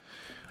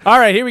All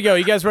right, here we go.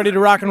 You guys ready to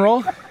rock and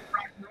roll?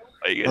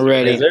 We're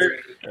ready.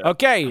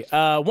 Okay,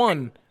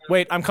 one.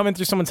 Wait, I'm coming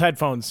through someone's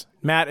headphones.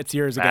 Matt, it's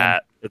yours again.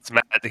 It's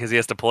Matt because he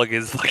has to plug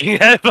his fucking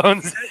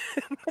headphones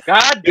in.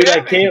 God, dude,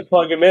 I can't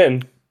plug him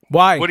in.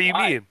 Why? What do you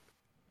mean?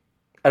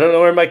 I don't know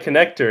where my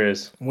connector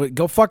is. Wait,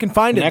 go fucking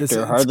find it.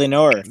 Connector, hardly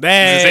know her.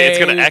 Hey. It's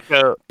gonna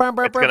echo. It's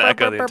gonna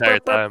echo the entire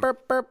time.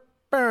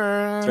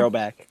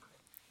 Throwback.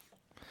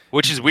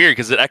 Which is weird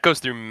because it echoes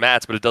through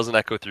Matt's, but it doesn't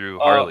echo through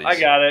Harley's. I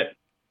got it.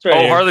 It's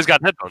right here. Harley's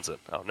got headphones in.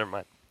 Oh, never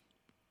mind.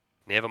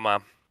 Never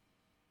mind.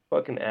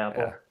 Fucking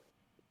Apple. Yeah.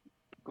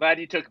 Glad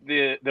you took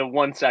the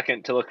 1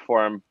 second to look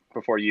for him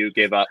before you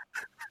gave up.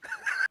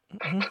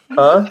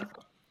 Huh?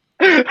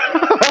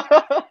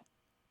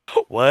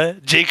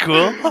 What? J.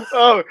 Cool?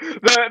 Oh,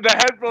 the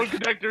headphone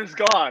connector's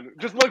gone.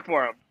 Just look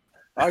for him.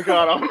 I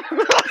got him.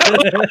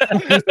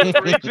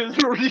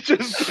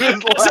 reaches to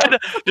his left.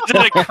 Just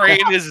had to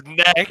crane his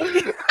neck.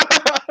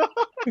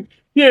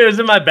 Yeah, it was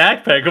in my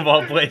backpack of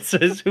all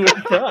places. Who would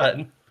have thought?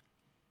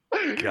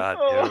 God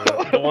damn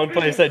it. The one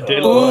place I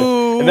did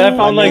look. And then I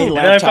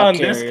found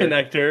this carrier.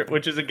 connector,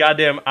 which is a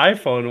goddamn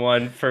iPhone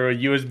one for a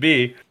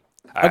USB.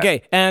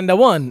 Okay, and a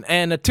 1,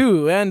 and a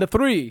 2, and a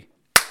 3.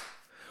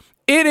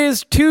 It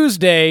is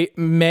Tuesday,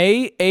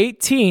 May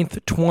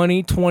 18th,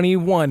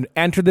 2021.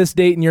 Enter this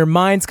date in your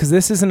minds because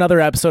this is another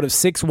episode of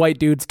 6 White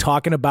Dudes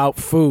Talking About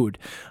Food.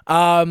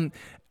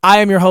 I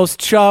am your host,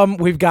 Chum.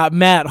 We've got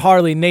Matt,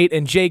 Harley, Nate,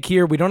 and Jake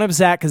here. We don't have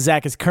Zach because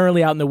Zach is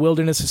currently out in the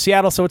wilderness of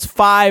Seattle, so it's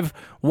 5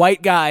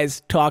 white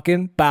guys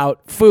talking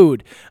about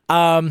food.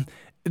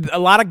 A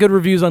lot of good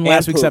reviews on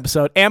last week's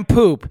episode, and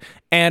poop,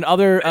 and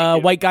other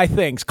white guy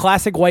things.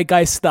 Classic white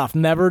guy stuff.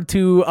 Never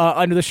too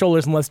under the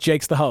shoulders unless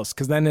Jake's the host,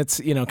 because then it's,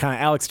 kind of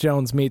Alex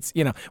Jones meets,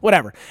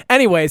 whatever.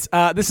 Anyways,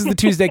 this is the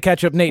Tuesday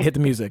catch-up. Nate, hit the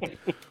music.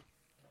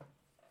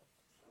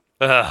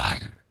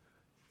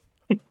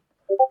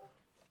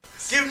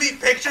 Give me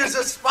pictures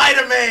of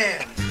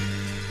Spider-Man!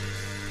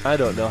 I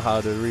don't know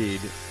how to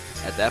read.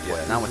 At that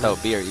point, not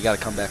without beer. You got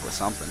to come back with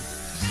something.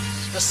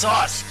 The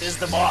sauce is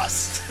the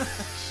boss.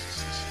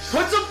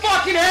 Put some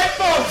fucking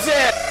headphones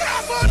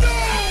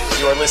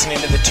in! You are listening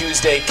to the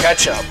Tuesday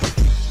Catch-Up.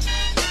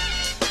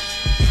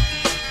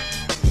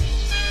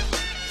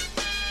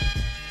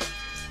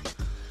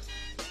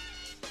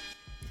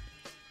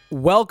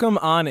 Welcome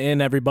on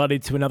in, everybody,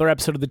 to another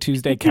episode of the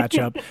Tuesday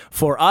Catch-Up.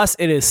 For us,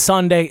 it is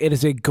Sunday. It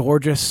is a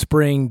gorgeous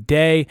spring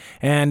day.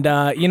 And,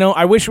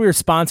 I wish we were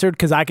sponsored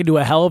because I could do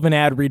a hell of an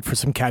ad read for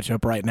some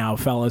ketchup right now,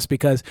 fellas.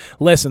 Because,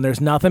 listen,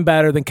 there's nothing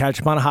better than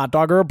ketchup on a hot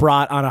dog or a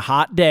brat on a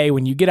hot day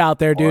when you get out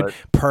there, dude.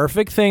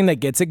 Perfect thing that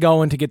gets it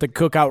going to get the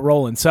cookout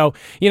rolling. So,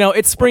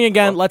 it's spring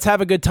again. Let's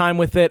have a good time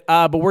with it.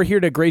 But we're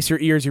here to grace your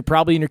ears. You're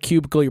probably in your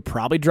cubicle. You're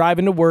probably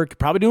driving to work. You're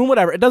probably doing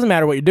whatever. It doesn't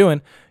matter what you're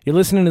doing. You're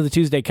listening to the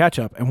Tuesday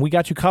Catch-Up, and we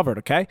got you covered,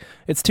 okay?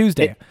 It's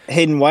Tuesday.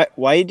 Hayden, why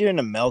are you doing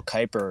a Mel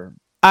Kiper?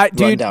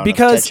 Dude,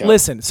 because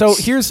listen, so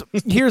here's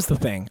the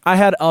thing. I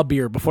had a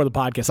beer before the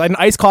podcast. I had an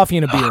iced coffee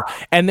and a beer.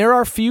 And there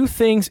are few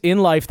things in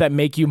life that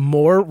make you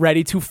more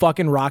ready to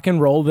fucking rock and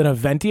roll than a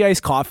venti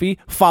iced coffee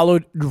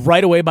followed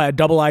right away by a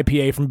double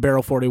IPA from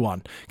Barrel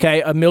 41.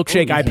 Okay, a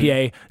milkshake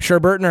IPA,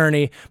 Sherbert and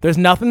Ernie. There's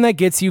nothing that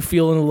gets you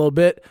feeling a little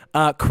bit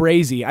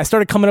crazy. I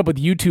started coming up with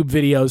YouTube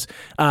videos.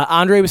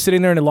 Andre was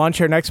sitting there in a lawn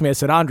chair next to me. I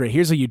said, Andre,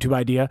 here's a YouTube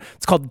idea.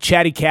 It's called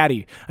Chatty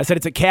Caddy. I said,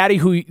 it's a caddy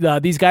who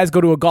these guys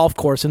go to a golf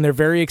course and they're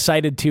very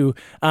excited to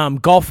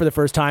golf for the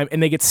first time,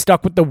 and they get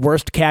stuck with the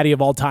worst caddy of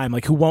all time,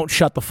 like who won't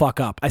shut the fuck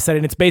up. I said,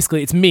 and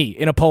it's me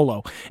in a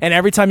polo, and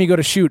every time you go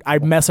to shoot, I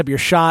mess up your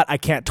shot. I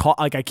can't talk,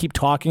 like I keep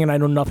talking, and I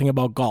know nothing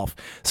about golf.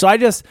 So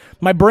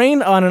my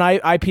brain on an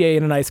IPA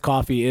and an iced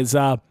coffee is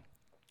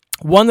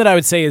one that I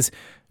would say is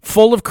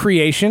full of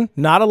creation,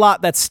 not a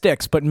lot that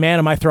sticks, but man,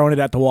 am I throwing it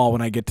at the wall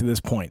when I get to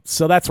this point.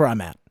 So that's where I'm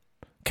at.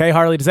 Okay,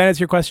 Harley, does that answer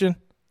your question?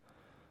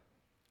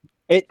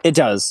 It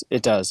does,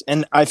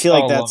 and I feel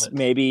like that's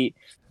maybe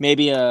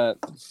a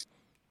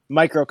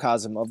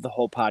microcosm of the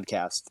whole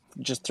podcast,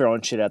 just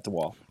throwing shit at the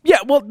wall. Yeah,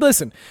 well,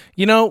 listen,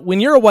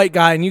 when you're a white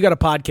guy and you got a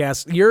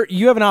podcast,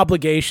 you have an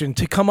obligation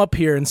to come up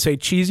here and say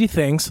cheesy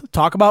things,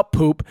 talk about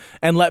poop,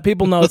 and let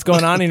people know what's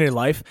going on in your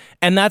life,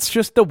 and that's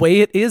just the way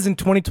it is in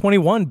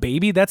 2021,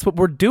 baby. That's what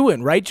we're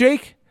doing, right,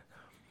 Jake?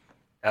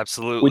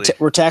 Absolutely.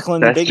 We're tackling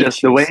the big issues. That's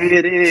just the way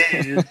it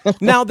is.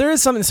 Now, there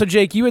is something. So,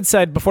 Jake, you had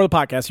said before the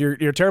podcast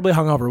you're terribly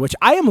hungover, which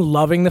I am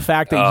loving the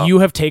fact that you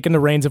have taken the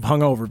reins of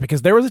hungover,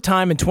 because there was a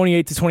time in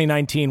 2018 to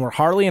 2019 where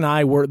Harley and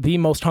I were the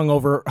most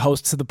hungover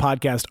hosts of the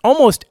podcast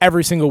almost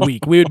every single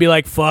week. We would be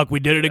like, fuck, we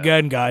did it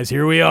again, guys.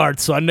 Here we are.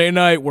 It's Sunday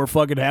night. We're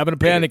fucking having a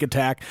panic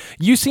attack.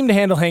 You seem to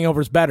handle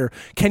hangovers better.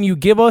 Can you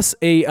give us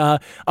a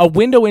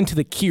window into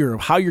the cure of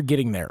how you're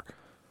getting there?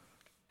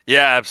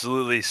 Yeah,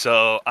 absolutely.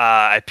 So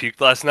I puked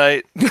last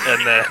night, and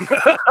then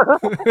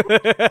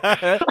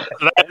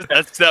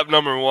that's step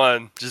number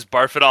one. Just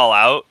barf it all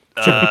out.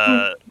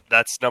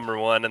 That's number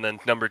one, and then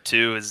number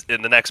two is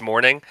in the next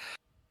morning.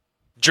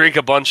 drink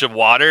a bunch of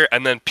water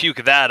and then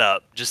puke that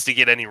up just to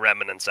get any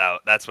remnants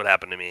out. That's what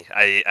happened to me.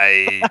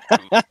 I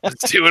was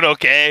doing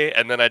okay,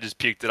 and then I just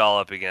puked it all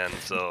up again.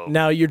 So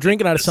now you're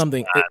drinking out of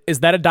something.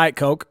 Is that a Diet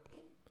Coke?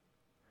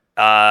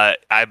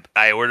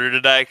 I ordered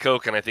a Diet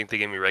Coke, and I think they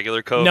gave me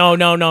regular Coke.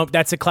 No.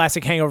 That's a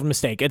classic hangover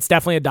mistake. It's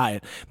definitely a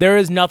diet. There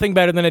is nothing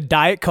better than a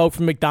Diet Coke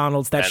from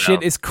McDonald's. That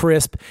shit is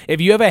crisp.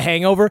 If you have a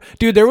hangover,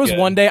 dude, there was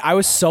one day I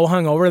was so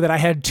hungover that I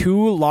had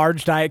 2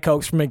 large Diet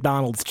Cokes from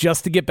McDonald's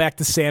just to get back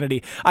to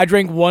sanity. I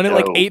drank one at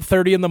like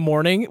 8:30 in the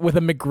morning with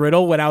a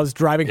McGriddle when I was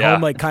driving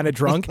home, like kind of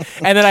drunk.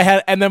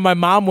 And then my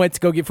mom went to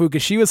go get food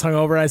because she was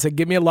hungover. And I said,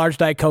 "Give me a large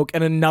Diet Coke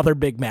and another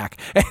Big Mac."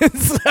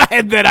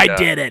 And then I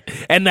did it,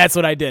 and that's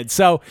what I did.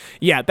 So.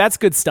 Yeah, that's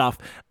good stuff.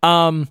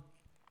 So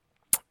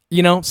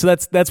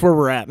that's where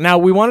we're at. Now,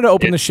 we wanted to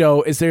open the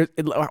show. Is there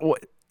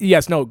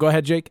yes, no, go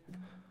ahead, Jake.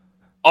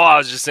 Oh, I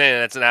was just saying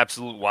that's an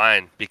absolute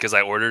wine because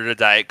I ordered a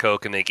Diet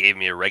Coke and they gave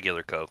me a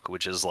regular Coke,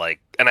 which is like,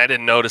 and I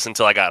didn't notice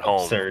until I got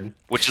home. Absurd.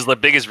 Which is the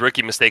biggest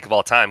rookie mistake of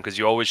all time because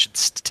you always should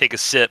take a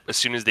sip as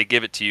soon as they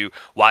give it to you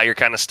while you're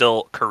kind of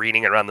still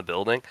careening around the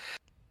building.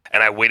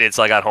 And I waited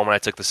until I got home and I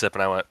took the sip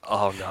and I went,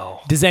 oh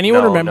no. Does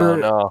anyone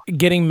remember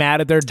getting mad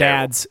at their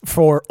dads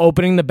for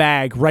opening the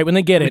bag right when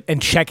they get it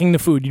and checking the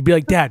food? You'd be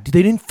like, Dad,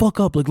 they didn't fuck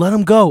up. Like, let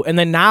them go. And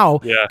then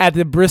now, at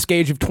the brisk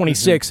age of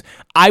 26,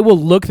 I will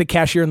look the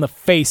cashier in the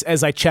face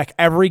as I check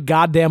every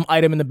goddamn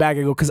item in the bag.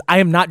 I go, because I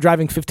am not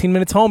driving 15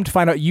 minutes home to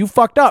find out you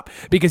fucked up.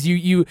 Because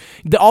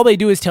all they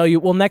do is tell you,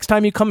 well, next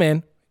time you come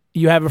in,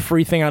 you have a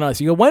free thing on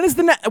us. You go, when is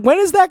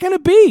that going to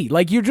be?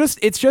 Like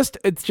it's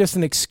just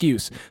an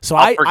excuse. So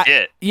I'll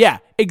forget. Yeah,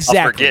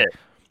 exactly. I'll forget.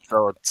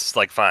 So it's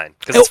like fine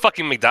because it's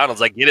fucking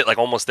McDonald's. I get it like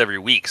almost every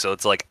week. So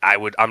it's like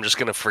I'm just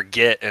gonna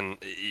forget and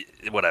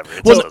whatever.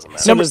 It just doesn't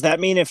matter. So does that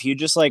mean if you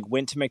just like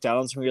went to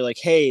McDonald's and you're like,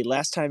 hey,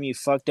 last time you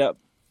fucked up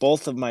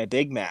both of my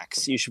Big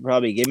Macs, you should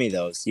probably give me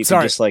those. You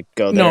can just like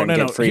go there and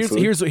get free food.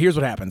 Here's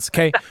what happens.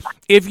 Okay,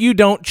 if you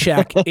don't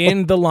check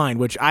in the line,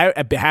 which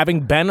having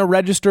been a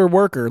register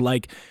worker,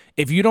 like.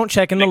 If you don't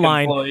check in the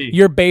line,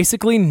 you're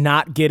basically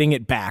not getting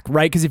it back,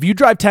 right? Because if you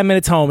drive 10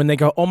 minutes home and they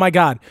go, oh my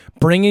God,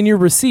 bring in your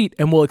receipt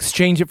and we'll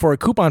exchange it for a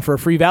coupon for a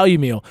free value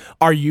meal.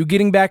 Are you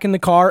getting back in the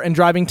car and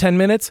driving 10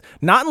 minutes?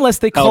 Not unless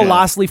they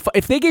colossally,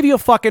 if they give you a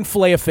fucking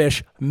fillet of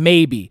fish,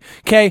 maybe.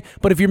 Okay.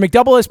 But if your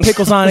McDouble has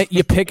pickles on it,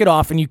 you pick it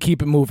off and you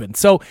keep it moving.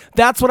 So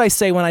that's what I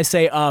say when I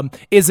say,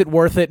 is it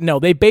worth it? No,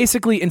 they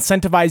basically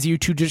incentivize you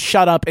to just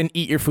shut up and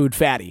eat your food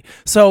fatty.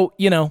 So,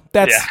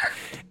 that's... Yeah.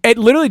 It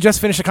literally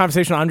just finished a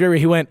conversation with Andre where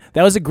he went,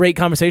 that was a great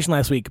conversation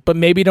last week, but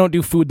maybe don't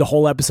do food the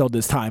whole episode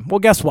this time. Well,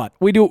 guess what?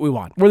 We do what we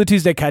want. We're the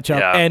Tuesday catch-up.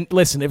 Yeah. And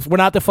listen, if we're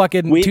not the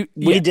fucking... We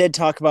did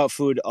talk about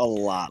food a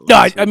lot.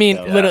 No,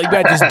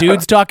 literally, just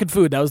dudes talking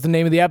food. That was the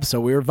name of the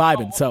episode. We were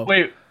vibing, so...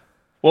 Wait,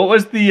 what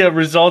was the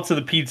results of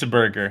the pizza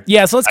burger?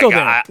 Yeah, so let's go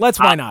there.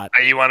 Why not?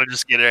 You want to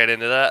just get right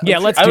into that? Yeah,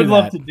 let's do that. I would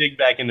love to dig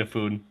back into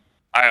food.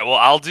 All right, well,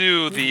 I'll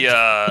do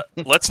the...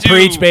 let's do...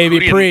 Preach,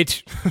 baby,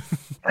 preach.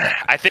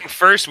 I think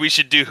first we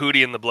should do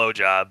Hootie and the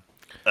Blowjob.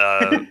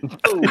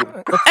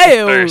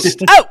 First.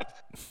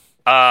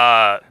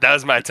 That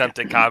was my attempt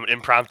at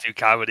impromptu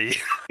comedy.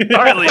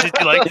 Harley, did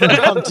you like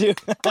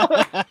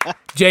that?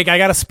 Jake, I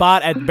got a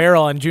spot at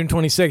Barrel on June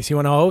 26th. You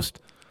want to host?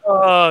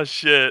 Oh,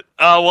 shit.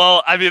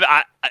 Well, I mean,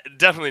 I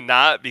definitely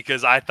not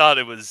because I thought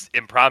it was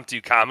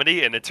impromptu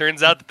comedy, and it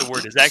turns out that the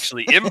word is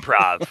actually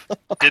improv.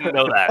 Didn't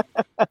know that.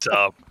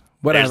 So,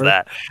 whatever. There's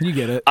that. You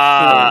get it.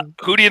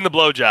 Hootie and the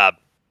Blowjob.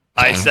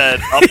 I said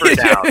up or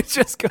down. It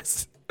just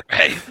goes.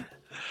 Right.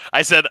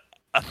 I said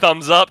a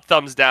thumbs up,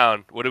 thumbs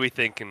down. What are we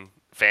thinking,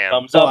 fam?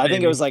 Thumbs up. I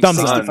think it was like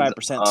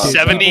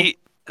 65%.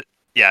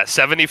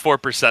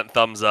 74%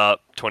 thumbs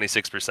up,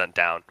 26%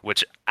 down.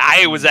 Which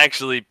I was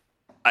actually,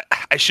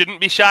 I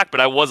shouldn't be shocked, but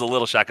I was a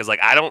little shocked because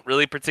I don't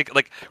really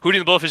particularly Hootie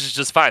and the Blowfish is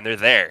just fine. They're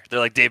there. They're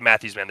like Dave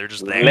Matthews, man. They're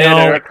just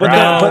there.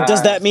 But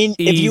does that mean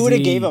if you would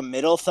have gave a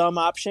middle thumb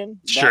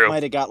option, that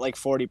might have got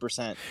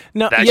 40%?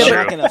 No, that's true. They're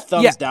not going to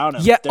thumbs down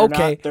them. Yeah,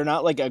 They're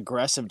not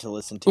aggressive to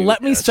listen to.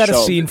 Let me set a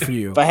scene for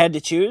you. If I had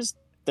to choose,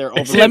 they're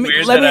over.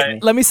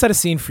 Let me set a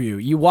scene for you.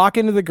 You walk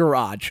into the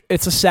garage.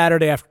 It's a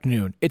Saturday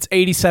afternoon. It's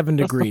 87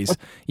 degrees.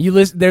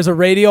 There's a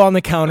radio on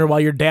the counter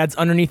while your dad's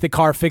underneath the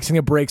car fixing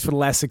the brakes for the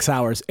last 6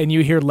 hours, and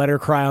you hear "Let Her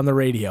Cry" on the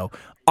radio.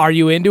 Are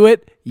you into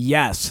it?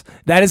 Yes.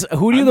 That is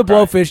Hootie and the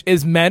Blowfish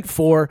is meant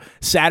for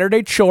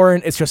Saturday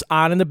choring. It's just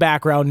on in the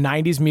background,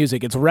 90s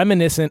music. It's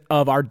reminiscent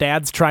of our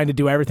dads trying to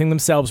do everything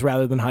themselves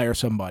rather than hire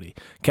somebody.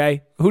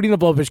 Okay? Hootie and the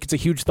Blowfish gets a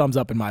huge thumbs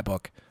up in my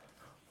book.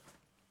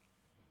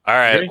 All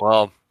right.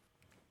 Well,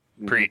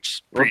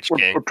 preach,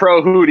 King. We're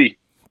pro Hootie.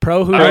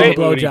 Pro Hootie and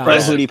the Blowjob. Pro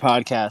Hootie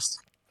podcast.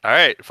 All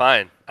right,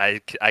 fine. I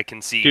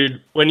can see.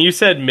 Dude, when you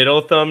said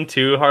middle thumb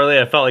too, Harley,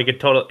 I felt like a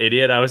total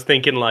idiot. I was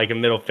thinking like a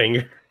middle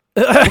finger.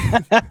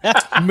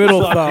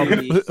 Middle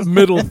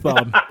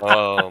thumb.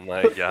 Oh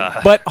my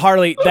god! But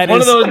Harley, that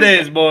one is of those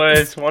days,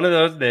 boys. One of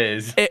those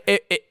days.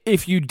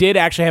 If you did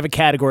actually have a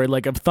category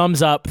like a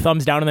thumbs up,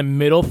 thumbs down, and then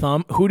middle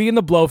thumb, Hootie and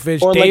the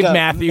Blowfish, Or Dave like a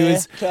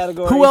Matthews. meh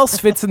category. Who else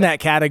fits in that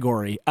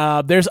category?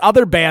 There's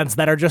other bands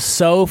that are just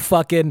so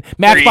fucking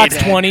Matchbox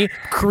 20,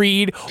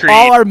 Creed,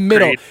 all are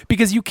middle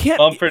because you can't.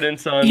 Mumford and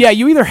Sons. Yeah,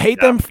 you either hate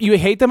them, you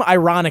hate them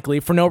ironically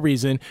for no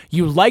reason,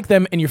 you like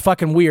them and you're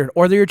fucking weird,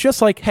 or you're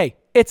just like, hey,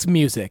 it's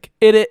music,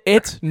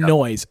 it's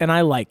noise, and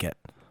I like it.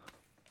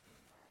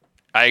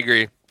 I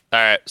agree. All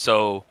right,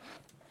 so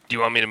do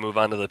you want me to move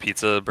on to the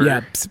pizza burger?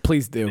 Yeah,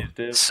 please do.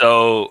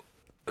 So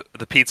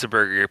the pizza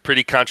burger,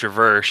 pretty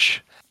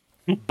controversial,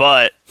 and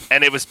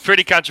it was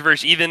pretty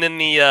controversial even in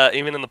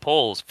the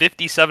polls.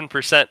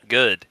 57%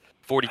 good,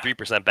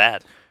 43%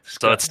 bad.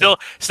 So it's still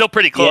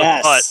pretty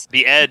close, but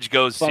the edge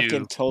goes Fucking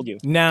to told you.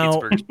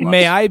 Now,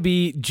 may I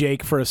be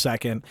Jake for a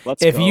second?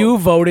 If you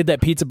voted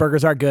that pizza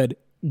burgers are good,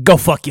 go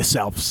fuck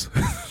yourselves.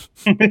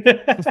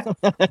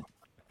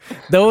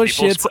 Those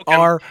shits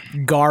are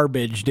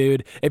garbage,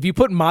 dude. If you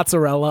put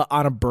mozzarella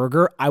on a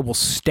burger, I will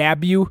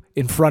stab you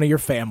in front of your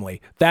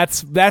family.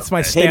 That's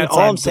my stance. All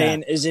I'm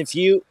saying is if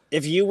you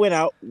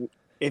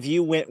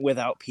went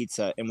without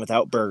pizza and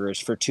without burgers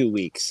for 2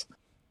 weeks,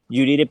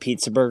 you'd eat a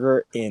pizza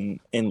burger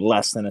in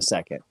less than a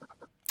second.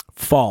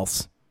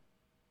 False.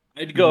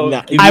 I'd go.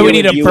 No, I would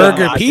eat a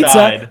burger outside.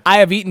 pizza. I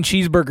have eaten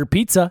cheeseburger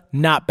pizza.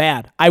 Not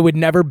bad. I would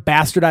never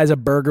bastardize a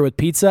burger with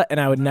pizza, and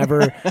I would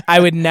never.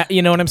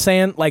 You know what I'm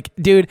saying? Like,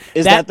 dude,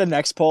 is that the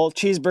next poll?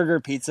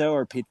 Cheeseburger pizza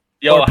or pizza?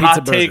 Yo, or pizza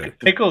hot burger. take.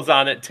 Pickles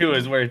on it too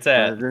is where it's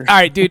at. Burger. All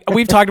right, dude.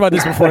 We've talked about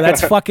this before.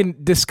 That's fucking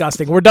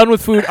disgusting. We're done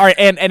with food. All right,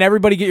 and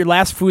everybody get your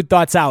last food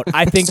thoughts out.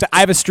 I think that I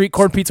have a street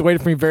corn pizza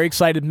waiting for me. Very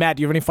excited. Matt,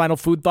 do you have any final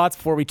food thoughts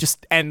before we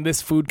just end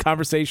this food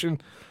conversation?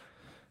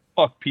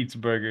 Fuck pizza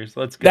burgers.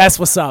 Let's go. That's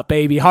what's up,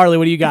 baby. Harley,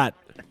 what do you got?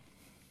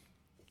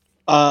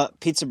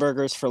 Pizza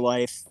burgers for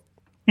life.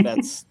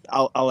 That's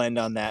I'll end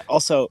on that.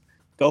 Also,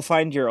 go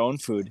find your own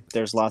food.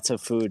 There's lots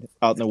of food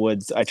out in the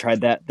woods. I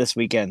tried that this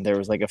weekend. There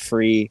was like a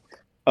free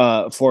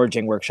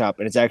foraging workshop,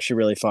 and it's actually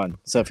really fun.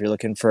 So if you're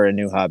looking for a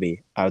new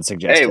hobby, I would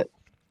suggest it.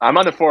 I'm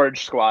on the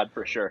forage squad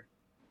for sure.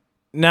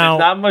 Now,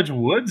 there's not much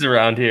woods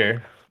around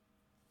here.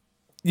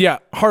 Yeah,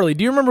 Harley,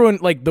 do you remember when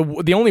like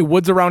the only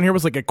woods around here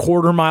was like a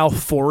quarter-mile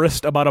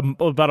forest about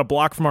a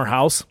block from our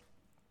house?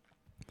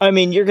 I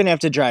mean, you're gonna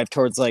have to drive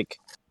towards like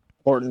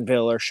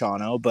Hortonville or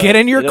Shawano, but get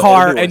in your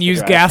car and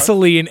use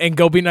gasoline and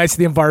go be nice to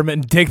the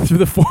environment and dig through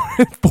the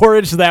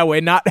forage that way,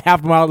 not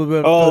half a mile to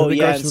the.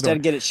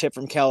 Instead get it shipped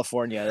from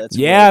California. That's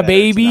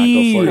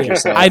baby.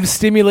 I'm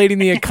stimulating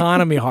the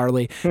economy,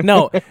 Harley.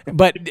 No,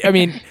 but I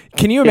mean,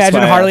 can you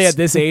imagine Harley at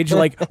this age,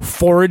 like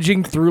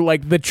foraging through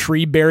like the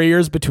tree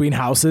barriers between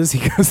houses?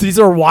 Because these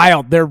are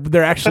wild.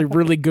 They're actually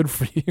really good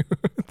for you.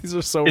 These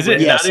are so. Is it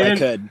not even? I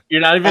could.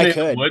 You're not even in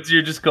the woods.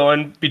 You're just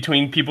going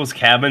between people's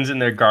cabins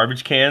and their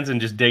garbage cans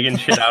and just digging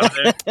shit out of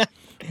there.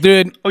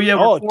 Dude. Oh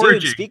yeah.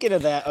 Dude. Speaking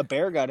of that, a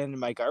bear got into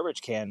my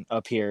garbage can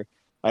up here.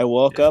 I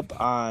woke up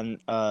on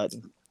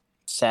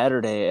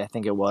Saturday, I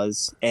think it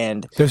was,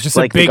 and there's just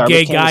like a big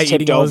gay guy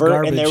eating over,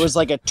 garbage. And there was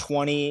like a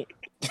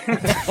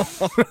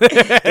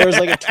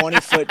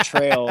 20-foot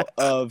trail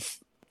of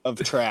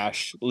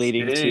trash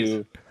leading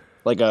to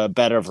like a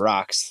bed of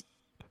rocks.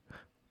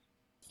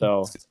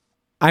 So.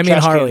 I mean,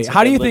 Harley,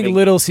 how do you think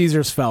Little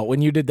Caesars felt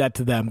when you did that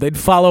to them? They'd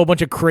follow a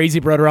bunch of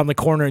crazy bread around the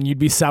corner and you'd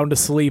be sound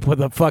asleep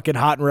with a fucking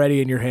hot and ready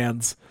in your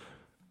hands.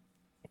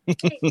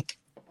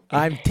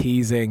 I'm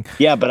teasing.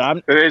 Yeah, but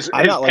I'm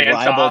not like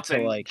liable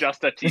to like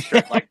just a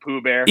t-shirt like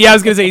Pooh Bear. Yeah, I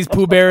was gonna say he's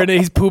Pooh Bear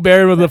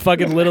with a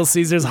fucking Little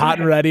Caesars hot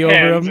and ready over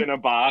him. In a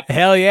box.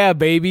 Hell yeah,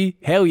 baby.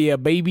 Hell yeah,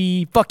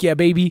 baby. Fuck yeah,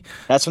 baby.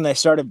 That's when they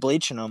started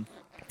bleaching them.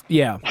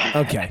 Yeah.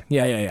 Okay.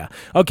 Yeah.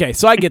 Okay,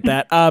 so I get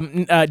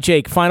that.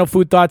 Jake, final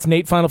food thoughts.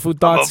 Nate, final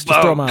food thoughts.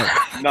 Just throw them out.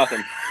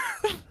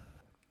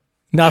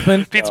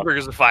 Nothing. Pizza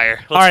burgers of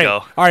fire. Let's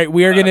go. All right.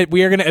 We are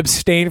gonna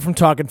abstain from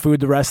talking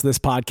food the rest of this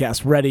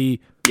podcast. Ready?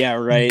 Yeah.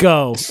 Right.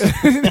 Go.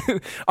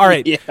 All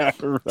right. Yeah.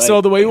 Right. So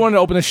the way we wanted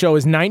to open the show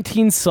is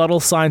 19 subtle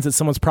signs that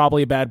someone's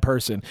probably a bad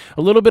person.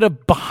 A little bit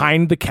of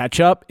behind the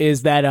catch-up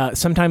is that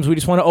sometimes we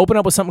just want to open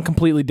up with something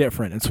completely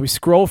different, and so we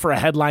scroll for a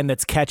headline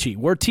that's catchy.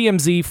 We're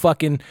TMZ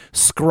fucking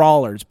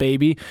scrawlers,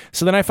 baby.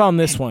 So then I found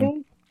this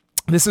one.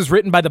 This is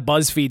written by the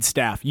BuzzFeed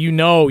staff. You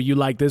know you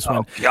like this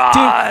one.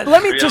 God. Dude,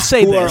 let me just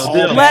say this.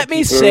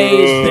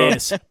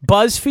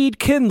 BuzzFeed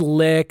can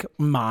lick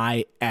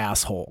my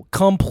asshole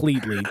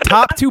completely.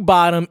 Top to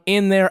bottom,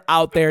 in there,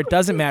 out there,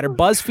 doesn't matter.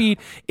 BuzzFeed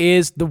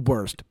is the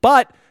worst.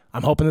 But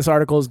I'm hoping this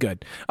article is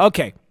good.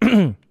 Okay.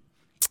 Here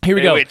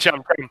we go. Wait,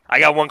 Chum, I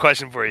got one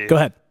question for you. Go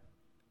ahead.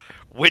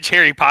 which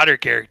Harry Potter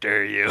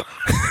character are you?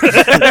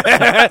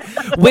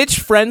 Which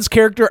Friends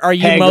character are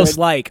you Hagrid. most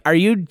like? Are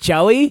you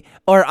Joey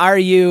or are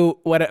you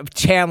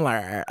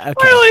Chandler?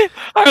 Okay.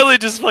 Harley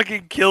just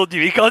fucking killed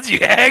you. He calls you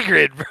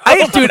Hagrid, bro.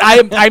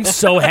 I'm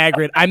so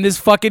Hagrid. I'm this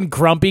fucking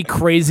grumpy,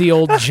 crazy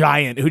old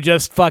giant who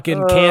just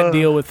fucking can't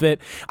deal with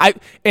it.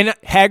 And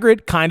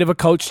Hagrid, kind of a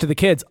coach to the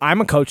kids.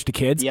 I'm a coach to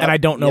kids, and I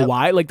don't know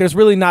why. Like, there's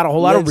really not a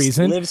whole lot of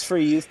reason. Lives for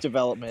youth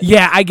development.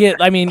 Yeah, I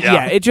get. I mean,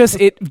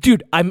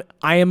 dude. I'm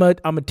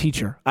a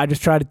teacher. I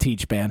just try to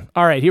teach, man.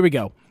 All right, here we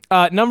go.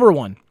 Number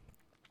 1.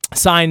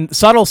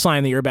 Subtle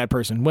sign that you're a bad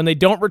person. When they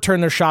don't return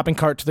their shopping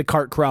cart to the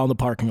cart corral in the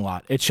parking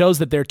lot. It shows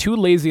that they're too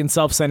lazy and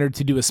self-centered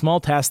to do a small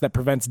task that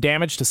prevents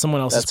damage to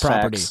someone else's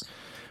property.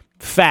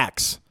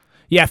 Facts.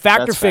 Yeah,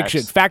 fact or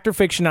fiction? Facts. Fact or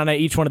fiction on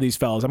each one of these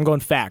fellas. I'm going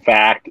fact.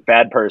 Fact.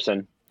 Bad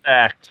person.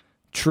 Fact.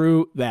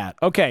 True that.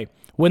 Okay.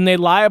 When they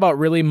lie about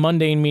really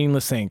mundane,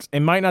 meaningless things,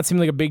 it might not seem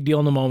like a big deal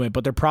in the moment,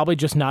 but they're probably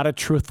just not a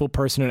truthful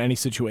person in any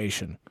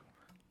situation.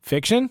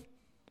 Fiction?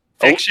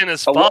 Fiction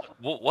is fuck.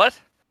 What?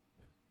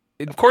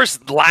 Of course,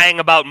 lying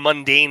about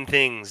mundane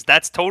things.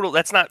 That's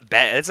not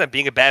bad. That's not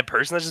being a bad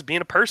person. That's just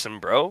being a person,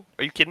 bro.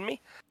 Are you kidding me?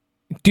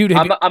 Dude,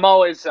 I'm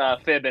always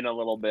fibbing a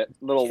little bit.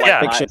 Little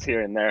white lies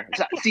here and there.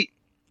 See,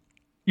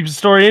 Keeps the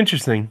story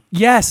interesting.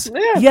 Yes,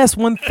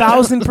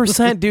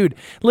 1000%, dude.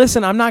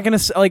 Listen, I'm not gonna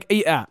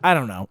I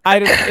don't know.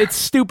 It's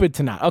stupid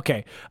to not.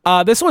 Okay,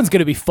 this one's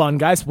gonna be fun,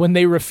 guys. When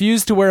they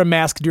refuse to wear a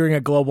mask during a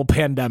global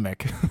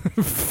pandemic.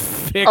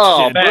 Fiction.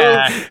 Oh,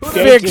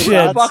 Fiction.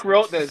 Who the fuck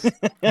wrote this?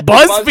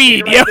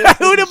 BuzzFeed. Yeah,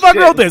 who the fuck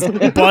wrote this?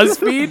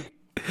 BuzzFeed.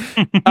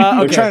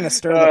 They're trying to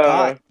stir the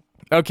pot.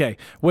 Okay,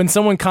 when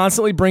someone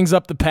constantly brings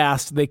up the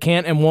past, they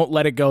can't and won't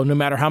let it go, no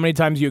matter how many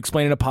times you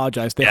explain and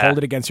apologize. They hold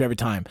it against you every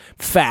time.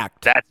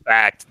 Fact. That's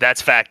fact.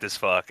 That's fact as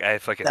fuck. I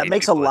fucking That hate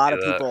makes a people lot that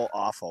of do that. people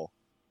awful.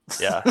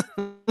 Yeah.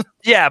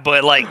 Yeah,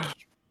 but like,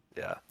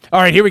 yeah. All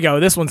right, here we go.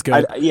 This one's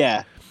good.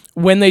 Yeah.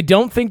 When they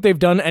don't think they've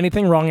done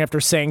anything wrong after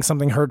saying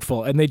something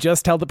hurtful, and they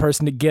just tell the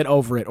person to get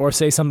over it, or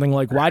say something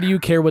like, why do you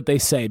care what they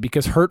say?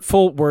 Because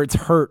hurtful words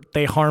hurt.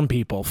 They harm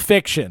people.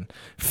 Fiction.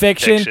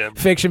 Fiction.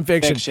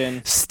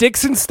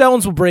 Sticks and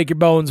stones will break your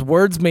bones.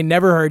 Words may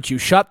never hurt you.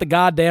 Shut the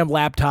goddamn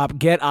laptop.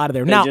 Get out of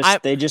there.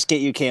 They just get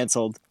you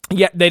canceled.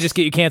 Yeah, they just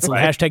get you canceled.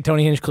 Right. Hashtag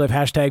Tony Hinchcliffe.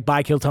 Hashtag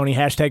buy Kill Tony.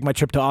 Hashtag my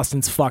trip to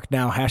Austin's fucked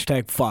now.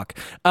 Hashtag fuck.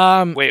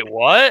 Wait,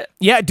 what?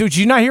 Yeah, dude, did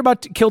you not hear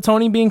about Kill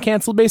Tony being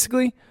canceled,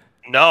 basically?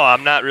 No,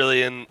 I'm not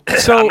really in.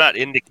 I'm not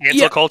into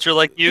cancel culture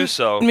like you.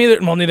 So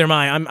neither am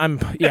I. I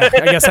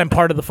guess I'm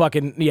part of the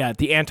fucking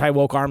the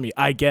anti-woke army,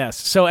 I guess.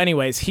 So,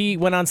 anyways, he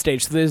went on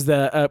stage. So there's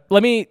the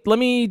let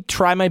me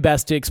try my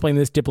best to explain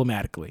this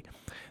diplomatically.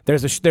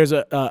 There's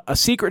a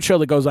secret show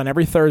that goes on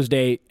every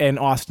Thursday in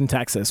Austin,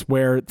 Texas,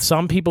 where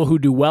some people who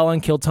do well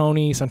on Kill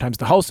Tony, sometimes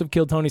the host of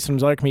Kill Tony,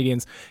 sometimes other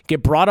comedians,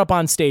 get brought up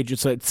on stage.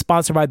 It's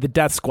sponsored by the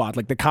Death Squad,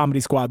 like the comedy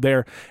squad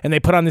there, and they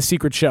put on this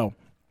secret show.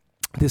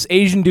 This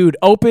Asian dude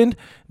opened.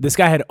 This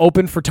guy had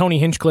opened for Tony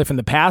Hinchcliffe in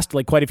the past,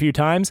 like quite a few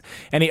times.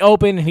 And he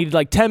opened and he did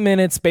like 10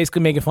 minutes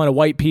basically making fun of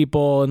white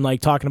people and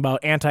like talking about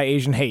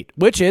anti-Asian hate,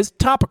 which is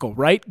topical,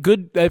 right?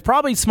 Good,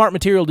 probably smart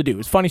material to do.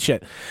 It's funny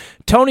shit.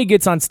 Tony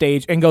gets on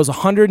stage and goes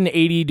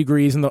 180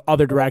 degrees in the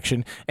other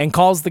direction and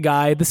calls the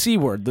guy the C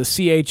word, the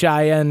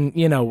CHIN,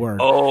 word.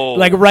 Oh,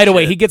 like right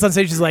away. He gets on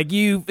stage, he's like,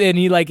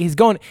 he's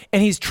going,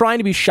 and he's trying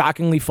to be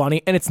shockingly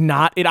funny, and it's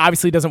not. It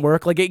obviously doesn't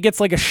work. Like, it gets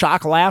like a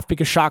shock laugh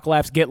because shock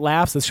laughs get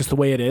laughs. That's just the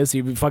way it is.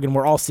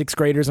 We're all sixth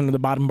graders under the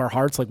bottom of our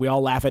hearts. Like, we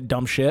all laugh at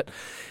dumb shit.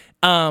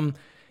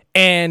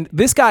 And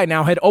this guy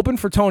now had opened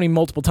for Tony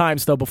multiple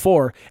times though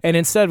before, and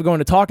instead of going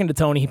to talking to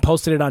Tony, he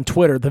posted it on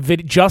Twitter,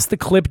 just the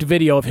clipped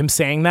video of him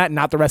saying that,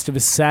 not the rest of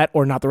his set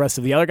or not the rest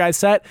of the other guy's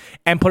set,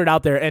 and put it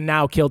out there. And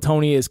now Kill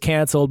Tony is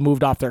canceled,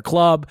 moved off their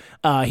club.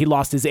 He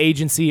lost his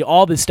agency,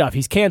 all this stuff.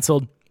 He's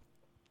canceled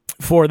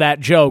for that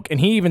joke. And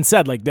he even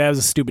said, like, that was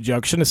a stupid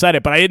joke. Shouldn't have said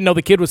it, but I didn't know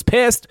the kid was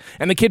pissed,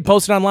 and the kid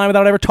posted online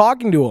without ever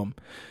talking to him.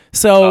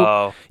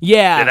 So,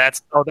 yeah.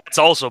 That's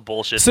also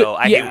bullshit, though.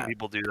 I hate when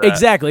people do that.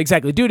 Exactly.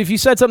 Dude, if you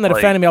said something that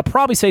offended me, I'll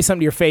probably say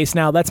something to your face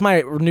now. That's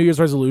my New Year's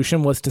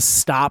resolution, was to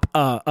stop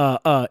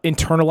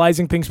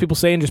internalizing things people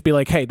say and just be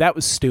like, hey, that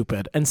was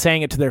stupid, and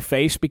saying it to their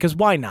face, because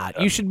why not?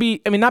 Yeah. You should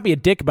be, not be a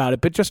dick about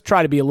it, but just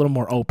try to be a little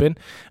more open.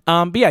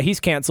 But yeah,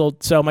 he's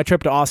canceled, so my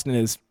trip to Austin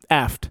is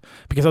effed,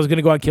 because I was going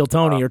to go on Kill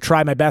Tony or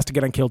try my best to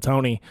get on Kill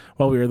Tony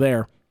while we were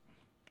there.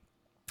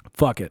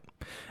 Fuck it.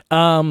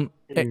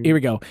 Here we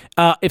go.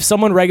 If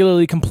someone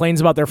regularly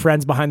complains about their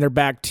friends behind their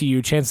back to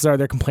you, chances are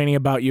they're complaining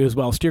about you as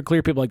well. Steer clear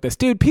of people like this.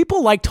 Dude,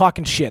 people like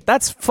talking shit.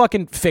 That's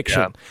fucking fiction.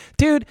 Yeah.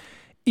 Dude,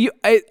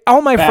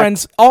 all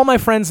my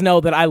friends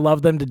know that I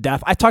love them to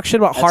death. I talk shit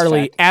about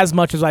Harley as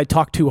much as I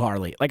talk to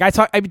Harley. Like I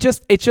don't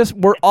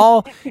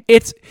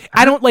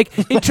like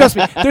it. Trust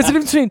me. There's a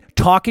difference between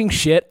talking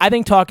shit. I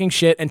think talking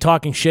shit and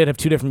talking shit have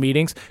two different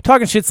meanings.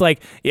 Talking shit's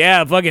like,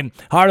 yeah, fucking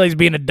Harley's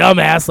being a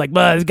dumbass. Like,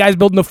 this guy's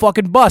building a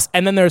fucking bus.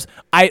 And then and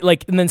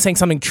then saying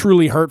something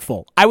truly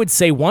hurtful. I would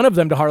say one of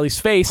them to Harley's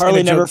face.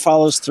 Harley never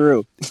follows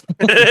through.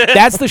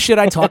 That's the shit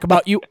I talk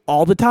about you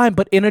all the time,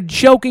 but in a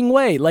joking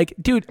way. Like,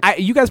 dude,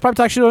 you guys probably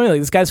talk shit about me.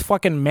 Like, this guy's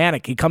fucking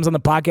manic. He comes on the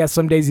podcast.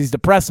 Some days he's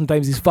depressed.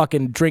 Sometimes he's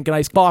fucking drinking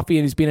iced coffee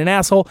and he's being an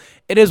asshole.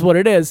 It is what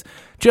it is.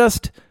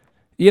 Just,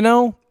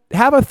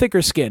 have a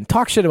thicker skin.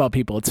 Talk shit about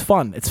people. It's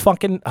fun. It's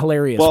fucking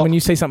hilarious when you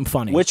say something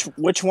funny.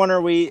 Which one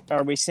are we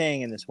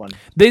saying in this one?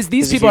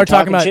 These people are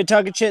talking about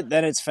talking shit.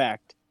 Then it's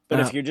fact. But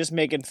if you're just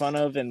making fun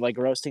of and like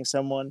roasting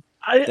someone,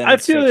 I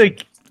feel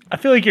like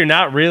you're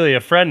not really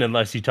a friend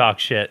unless you talk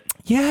shit.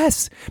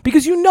 Yes,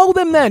 because you know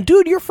them then.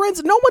 Dude, you're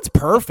friends. No one's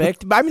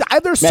perfect. I mean,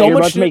 there's Matt, so you're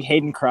much about to make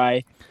Hayden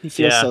cry. He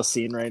feels so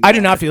seen right now. I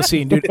do not feel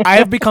seen, dude. I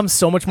have become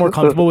so much more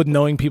comfortable with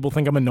knowing people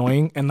think I'm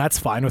annoying, and that's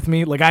fine with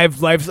me. Like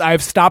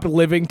I've stopped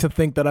living to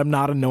think that I'm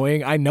not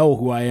annoying. I know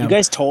who I am. You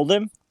guys told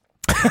him?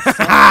 Picked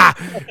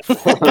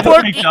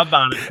up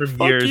on it for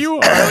years. Fuck you,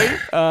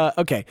 Harley.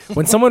 Okay,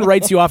 when someone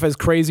writes you off as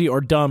crazy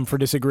or dumb for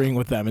disagreeing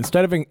with them,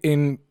 instead of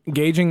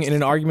engaging in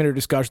an argument or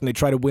discussion, they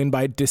try to win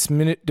by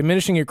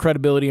diminishing your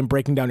credibility and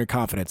breaking down your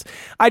confidence.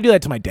 I do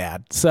that to my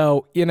dad.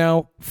 So,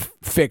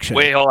 fiction.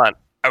 Wait, hold on.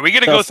 Are we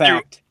gonna go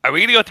through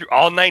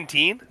all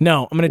 19?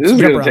 No, I'm gonna. This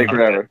is gonna take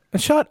forever.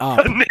 Shut up.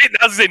 I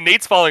was saying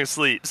Nate's falling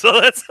asleep,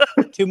 so that's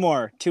Two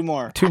more. All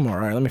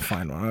right, let me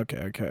find one.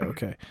 Okay.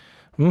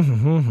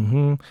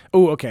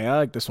 Oh, okay. I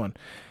like this one.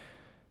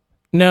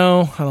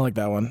 No, I don't like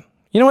that one.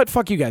 You know what?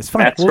 Fuck you guys.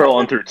 Fine. Matt's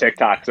scrolling through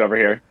TikToks over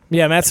here.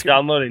 Yeah, Matt's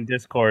downloading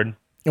Discord.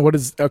 What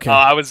is okay?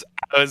 I was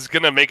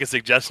gonna make a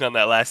suggestion on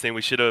that last thing.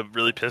 We should have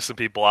really pissed some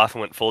people off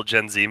and went full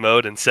Gen Z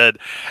mode and said,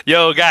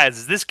 "Yo, guys,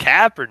 is this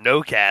cap or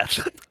no cap?"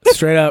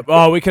 Straight up.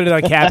 Oh, we could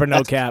have done cap or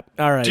no cap.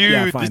 All right, dude,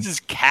 yeah, fine. this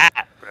is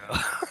cap, bro.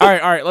 All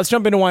right. Let's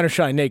jump into Wine or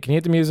Shine. Nate, can you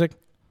hit the music?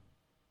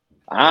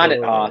 On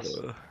it, Hoss.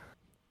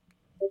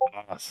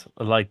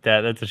 I like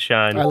that. That's a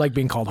shine. I like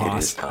being called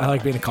Hoss. I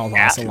like being called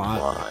Hoss a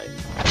lot.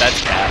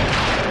 That's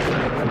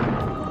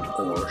cap.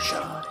 Or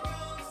shine.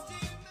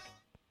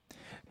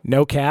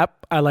 No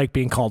cap. I like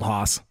being called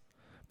Hoss.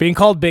 Being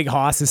called Big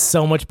Hoss is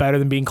so much better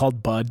than being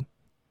called Bud.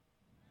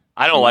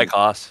 I don't like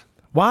Hoss.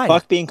 Why?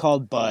 Fuck being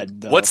called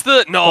Bud. Though. What's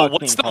the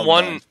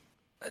one,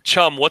 Bud.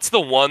 Chum? What's the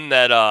one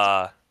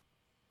that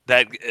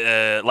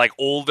like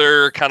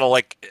older, kind of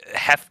like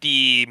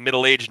hefty,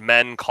 middle-aged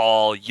men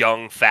call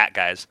young fat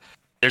guys?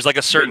 There's like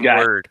a certain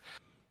word.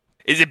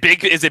 Is it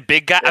big? Is it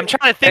big guy? I'm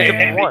trying to think of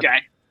one. Big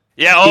guy.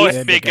 Yeah.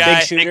 It's big guy.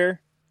 Big shooter.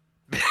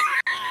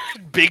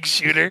 Big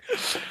shooter.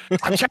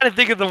 I'm trying to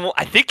think of the one.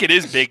 I think it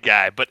is big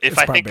guy, but if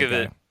I think of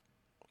it,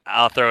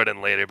 I'll throw it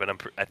in later. But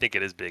I think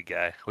it is big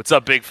guy. What's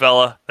up, big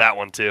fella? That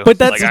one too. But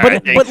that's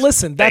but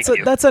listen,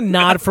 that's a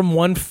nod from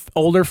one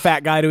older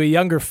fat guy to a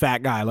younger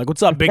fat guy. Like,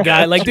 what's up, big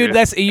guy? Like, dude,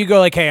 that's you go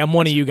like, hey, I'm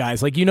one of you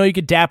guys. Like, you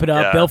could dap it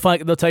up.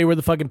 Yeah. They'll tell you where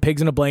the fucking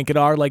pigs in a blanket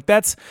are. Like,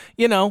 that's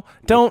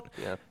don't.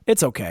 Yeah.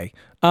 It's okay.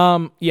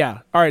 Yeah.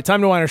 All right.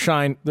 Time to Wine or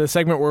Shine, the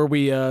segment where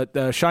we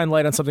shine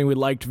light on something we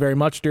liked very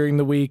much during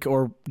the week,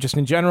 or just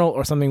in general,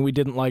 or something we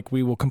didn't like.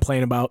 We will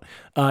complain about.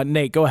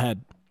 Nate, go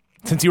ahead.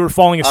 Since you were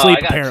falling asleep,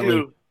 I got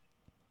apparently.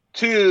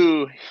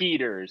 Two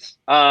heaters.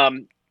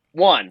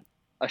 One,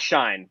 a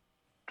shine.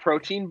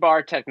 Protein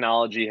bar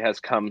technology has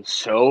come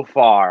so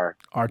far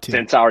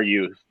since our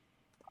youth.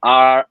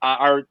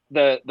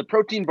 The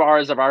protein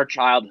bars of our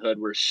childhood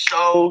were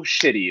so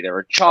shitty. They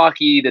were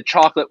chalky. The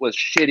chocolate was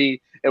shitty.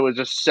 It was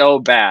just so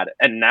bad.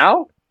 And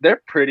now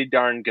they're pretty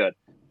darn good.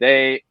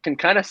 They can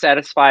kind of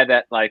satisfy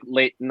that like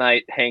late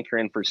night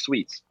hankering for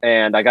sweets.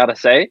 And I gotta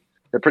say,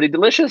 they're pretty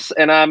delicious.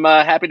 And I'm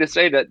happy to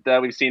say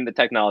that we've seen the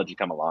technology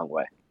come a long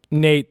way.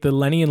 Nate, the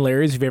Lenny and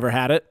Larry's, have you ever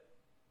had it?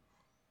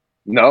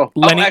 No.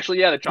 Actually,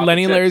 yeah, the chocolate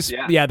Lenny and Larry's,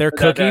 chips, yeah, they're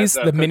cookies,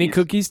 the mini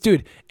cookies,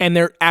 dude. And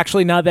they're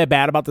actually not that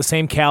bad, about the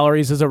same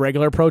calories as a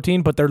regular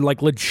protein, but they're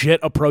like legit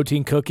a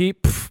protein cookie.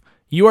 Pff,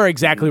 you are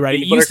exactly right.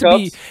 It used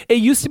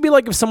to be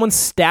like if someone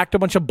stacked a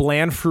bunch of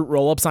bland fruit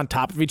roll-ups on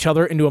top of each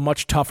other into a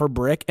much tougher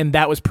brick, and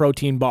that was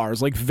protein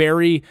bars. Like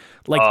very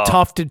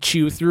tough to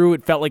chew through.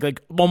 It felt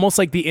like almost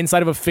like the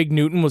inside of a Fig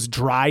Newton was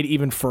dried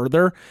even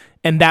further,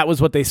 and that was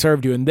what they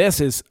served you. And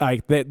this is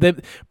like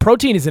the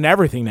protein is in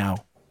everything now.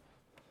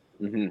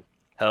 Mm-hmm.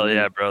 Hell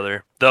yeah,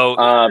 brother.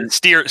 Though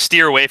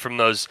steer away from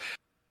those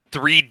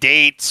 3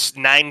 dates,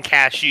 9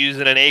 cashews,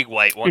 and an egg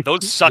white one.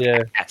 Those suck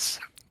ass.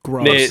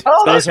 Gross. Nate,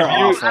 those are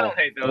awful. I don't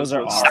hate those. Those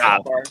are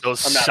Stop. awful. Those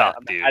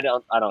suck, dude. I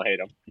don't hate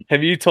them.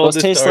 Have you told Those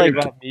the taste story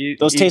like about me?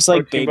 those taste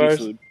like baby bars?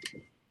 food.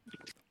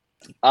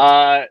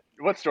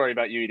 What story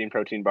about you eating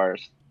protein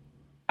bars?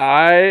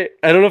 I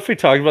don't know if we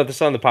talked about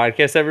this on the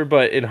podcast ever,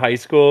 but in high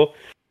school,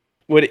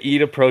 would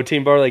eat a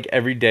protein bar like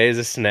every day as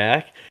a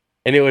snack,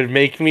 and it would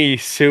make me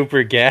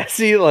super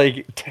gassy,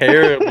 like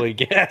terribly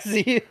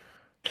gassy.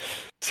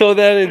 So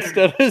then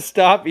instead of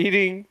stop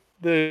eating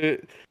the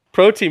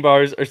protein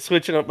bars or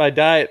switching up my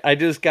diet, I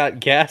just got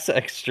Gas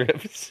X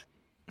strips.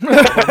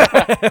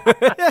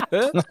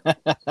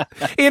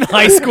 In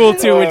high school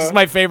too, which is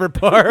my favorite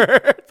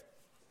part.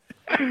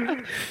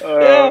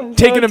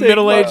 Taking a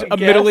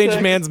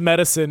middle-aged man's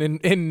medicine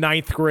in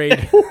ninth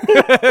grade.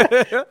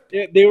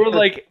 Yeah, they were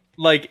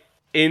like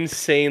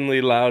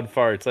insanely loud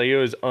farts. Like it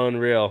was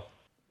unreal.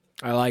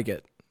 I like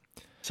it.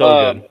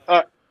 So good.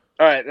 All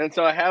right, and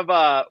so I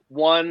have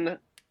one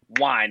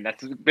wine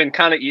that's been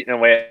kind of eaten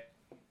away,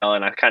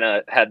 and I kind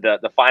of had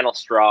the final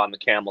straw on the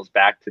camel's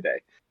back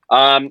today.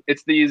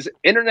 It's these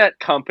internet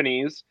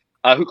companies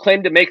who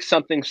claim to make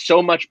something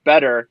so much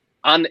better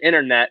on the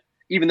internet,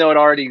 even though it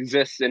already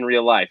exists in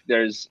real life.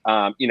 There's,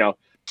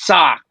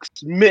 socks,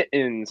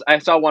 mittens. I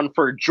saw one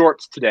for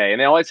jorts today, and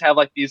they always have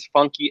like these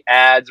funky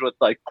ads with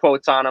like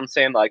quotes on them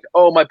saying like,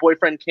 "Oh, my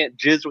boyfriend can't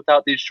jizz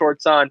without these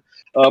shorts on.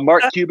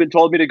 Mark Cuban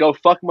told me to go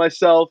fuck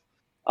myself."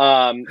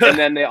 And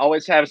then they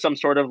always have some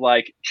sort of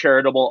like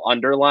charitable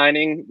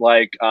underlining,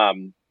 like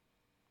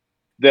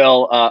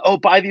they'll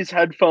buy these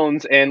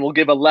headphones and we'll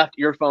give a left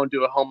earphone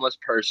to a homeless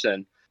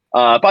person.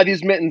 Buy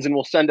these mittens and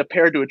we'll send a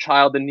pair to a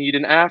child in need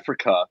in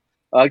Africa.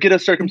 Get a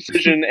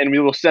circumcision and we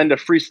will send a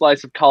free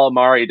slice of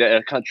calamari to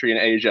a country in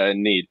Asia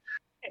in need.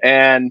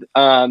 And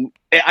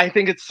I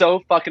think it's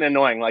so fucking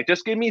annoying. Like,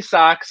 just give me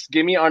socks,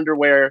 give me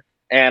underwear,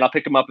 and I'll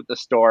pick them up at the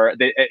store.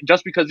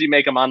 Just because you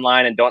make them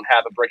online and don't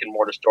have a brick and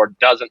mortar store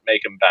doesn't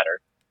make them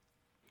better.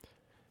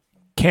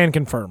 Can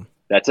confirm.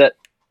 That's it.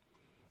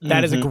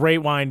 That is a great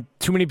wine.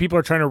 Too many people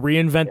are trying to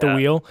reinvent the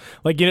wheel.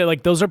 Like,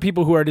 like those are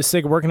people who are just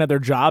sick of working at their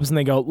jobs and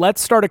they go,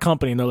 let's start a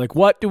company. And they're like,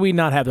 what do we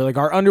not have? They're like,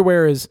 our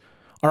underwear is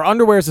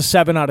a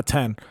 7 out of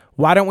 10.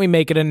 Why don't we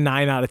make it a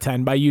 9 out of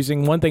 10 by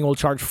using one thing we'll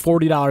charge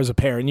 $40 a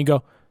pair? And you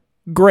go,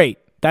 great.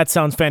 That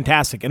sounds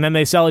fantastic. And then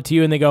they sell it to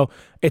you and they go,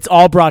 it's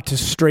all brought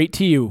straight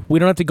to you. We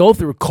don't have to go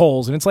through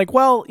Kohl's. And it's like,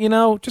 well,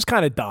 just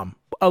kind of dumb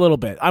a little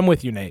bit. I'm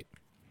with you, Nate.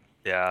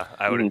 Yeah,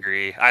 I would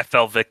agree. I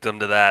fell victim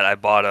to that. I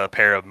bought a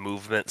pair of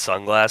Movement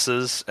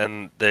sunglasses,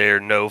 and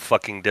they're no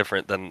fucking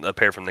different than a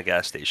pair from the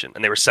gas station.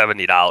 And they were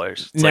 $70.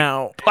 It's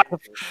now, why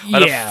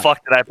the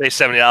fuck did I pay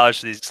 $70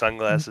 for these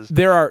sunglasses?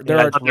 They're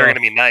going to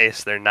be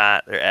nice. They're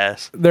not. They're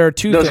ass. There are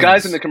two Those things.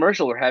 guys in the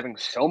commercial were having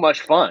so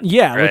much fun.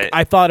 Yeah, right. like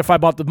I thought if I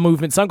bought the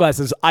Movement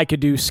sunglasses, I could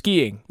do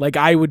skiing. Like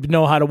I would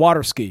know how to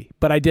water ski,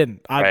 but I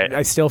didn't.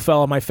 I still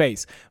fell on my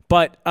face.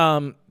 But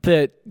I'm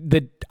a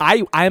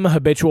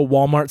habitual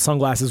Walmart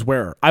sunglasses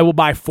wearer. I will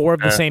buy 4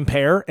 of the same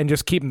pair and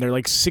just keep them. They're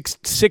like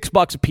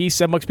 $6 a piece,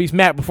 $7 a piece.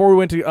 Matt, before we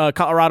went to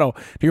Colorado,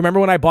 do you remember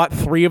when I bought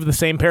 3 of the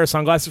same pair of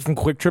sunglasses from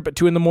Quick Trip at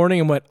 2 a.m.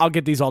 and went, I'll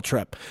get these all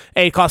trip.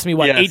 It cost me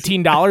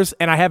 $18,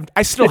 and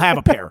I still have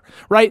a pair,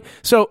 right?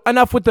 So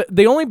enough with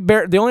the only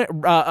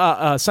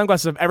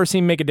sunglasses I've ever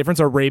seen make a difference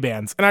are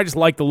Ray-Bans, and I just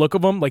like the look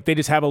of them. Like they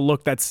just have a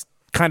look that's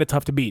kind of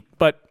tough to beat.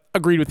 But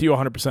agreed with you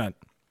 100%.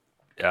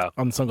 Yeah,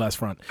 on the sunglass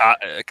front.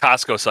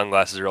 Costco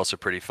sunglasses are also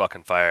pretty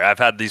fucking fire. I've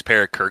had these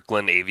pair of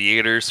Kirkland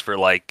aviators for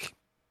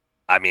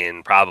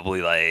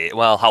probably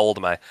how old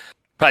am I?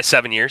 Probably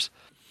 7 years.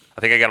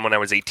 I think I got them when I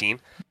was 18.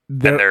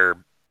 And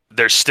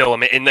they're still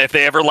amazing. And if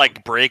they ever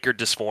break or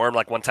disform,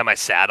 like one time I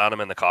sat on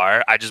them in the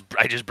car, I just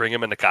bring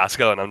them into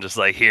Costco and I'm just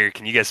like, here,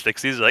 can you guys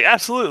fix these? They're like,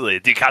 absolutely.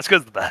 Dude,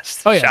 Costco's the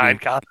best. Oh, yeah, Shine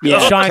Costco. Yeah,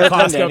 Shine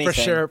Costco for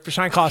sure.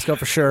 Shine Costco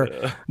for sure.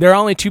 There are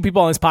only 2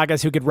 people on this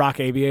podcast who could rock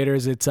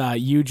aviators. It's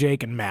you,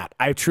 Jake, and Matt.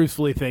 I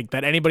truthfully think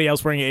that anybody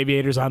else wearing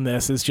aviators on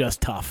this is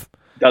just tough.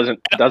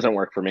 Doesn't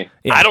work for me.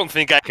 Yeah. I don't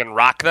think I can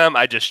rock them.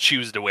 I just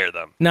choose to wear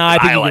them. No, I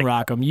think you can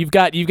rock them. You've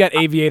got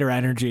aviator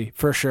energy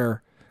for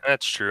sure.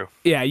 That's true.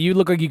 Yeah, you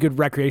look like you could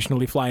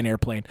recreationally fly an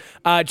airplane.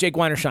 Jake,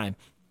 wine or shine?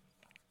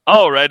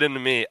 Oh, right into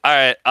me. All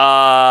right.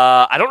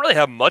 I don't really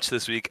have much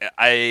this week.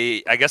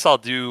 I guess I'll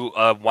do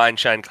a wine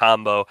shine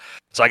combo.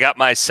 So I got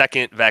my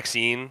second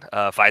vaccine,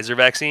 Pfizer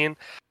vaccine,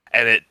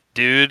 and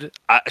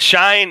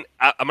shine.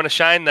 I'm gonna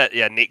shine that.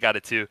 Yeah, Nate got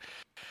it too.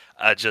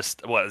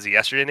 What was it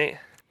yesterday, Nate?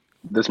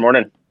 This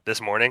morning.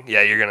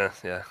 Yeah, you're gonna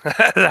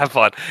have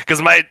fun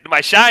because my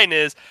shine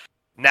is.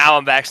 Now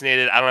I'm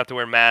vaccinated. I don't have to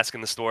wear a mask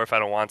in the store if I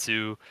don't want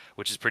to,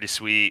 which is pretty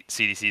sweet.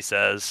 CDC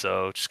says,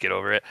 so just get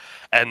over it.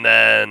 And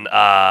then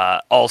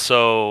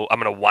also, I'm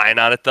going to whine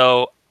on it,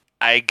 though.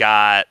 I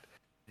got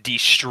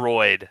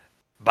destroyed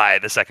by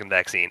the second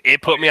vaccine.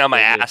 It put me on my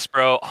ass,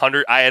 bro.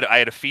 I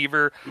had a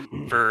fever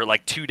for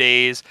 2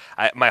 days.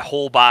 My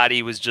whole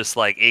body was just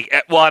and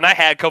I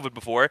had COVID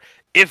before.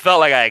 It felt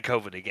like I had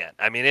COVID again.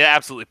 I mean, it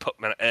absolutely put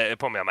me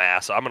on my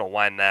ass. So I'm going to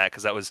whine that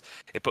because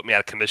it put me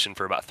out of commission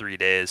for about 3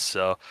 days.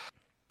 So.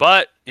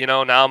 But,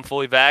 now I'm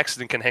fully vaxxed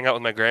and can hang out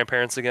with my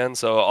grandparents again,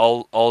 so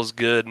all's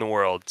good in the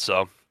world.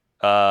 So,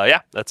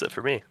 that's it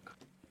for me.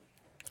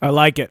 I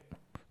like it.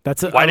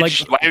 That's it. Why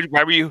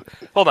were you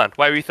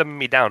thumbing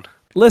me down?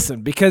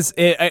 Listen, because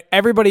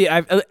everybody,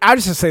 I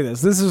just say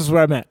this. This is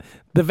what I meant.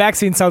 The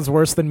vaccine sounds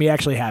worse than me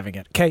actually having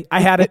it. Okay,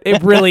 I had it.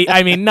 It really,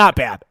 not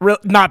bad.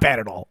 Not bad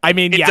at all. I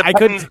mean, I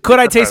could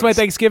I taste my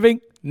Thanksgiving?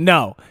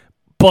 No.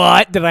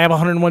 But did I have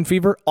 101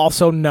 fever?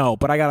 Also no,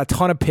 but I got a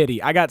ton of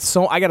pity. I got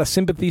a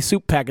sympathy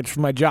soup package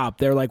from my job.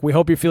 They're like, "We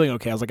hope you're feeling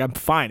okay." I was like, "I'm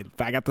fine.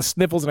 I got the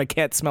sniffles and I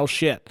can't smell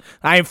shit.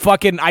 I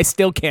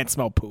still can't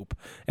smell poop,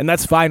 and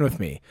that's fine with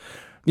me."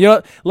 You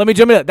know, let me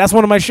jump in. That's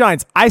one of my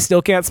shines. I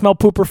still can't smell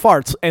poop or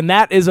farts, and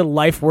that is a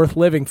life worth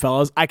living,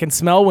 fellas. I can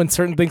smell when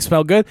certain things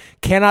smell good.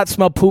 Cannot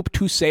smell poop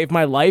to save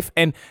my life.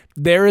 And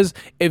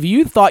if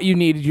you thought you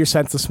needed your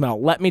sense of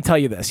smell, let me tell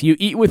you this: you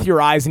eat with your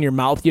eyes and your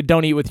mouth. You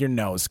don't eat with your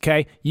nose.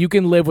 Okay, you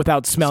can live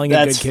without smelling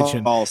a good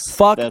kitchen. False.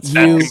 Fuck That's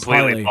you, That's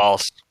completely Harley.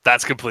 false.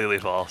 That's completely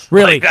false.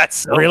 Really? Like, that's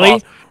so really?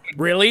 false.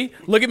 Really?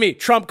 Look at me.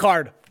 Trump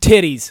card.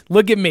 Titties.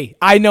 Look at me.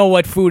 I know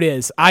what food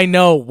is. I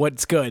know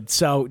what's good.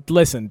 So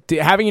listen, not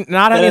That having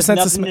a has sense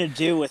of nothing smell. to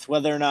do with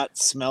whether or not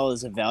smell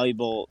is a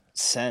valuable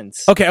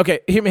sense. Okay.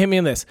 Hit me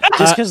in this.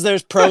 Just because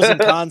there's pros and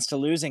cons to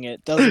losing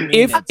it doesn't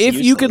mean If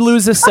you could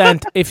lose a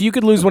scent, if you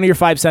could lose one of your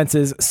 5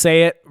 senses,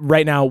 say it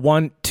right now.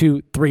 1,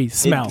 2, 3.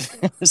 Smell.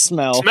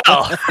 smell.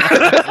 Smell.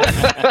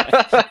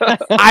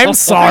 I'm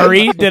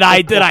sorry. Did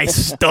I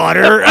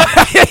stutter?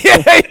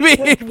 I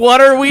mean,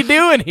 what are we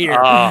doing here?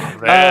 Oh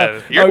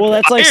man. You're Well,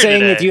 that's like tired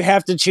saying today. if you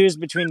have to choose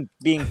between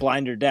being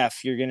blind or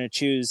deaf, you're gonna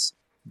choose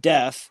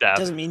deaf. Deaf.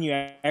 Doesn't mean you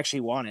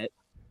actually want it.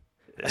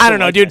 I don't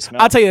know, like dude. my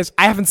smell. I'll tell you this.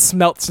 I haven't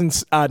smelt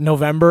since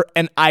November,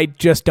 and I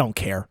just don't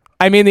care.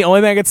 I mean, the only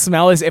thing I can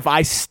smell is if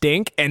I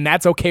stink, and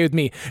that's okay with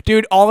me.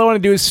 Dude, all I want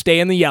to do is stay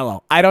in the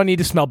yellow. I don't need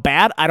to smell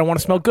bad. I don't want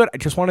to smell good. I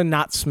just want to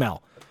not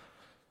smell.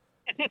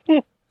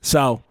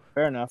 So,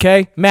 Fair enough.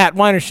 okay. Matt,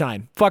 wine or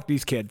shine? Fuck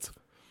these kids.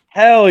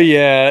 Hell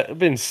yeah. I've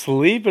been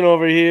sleeping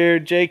over here.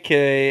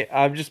 JK,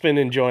 I've just been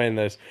enjoying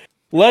this.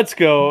 Let's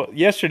go.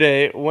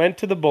 Yesterday, went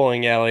to the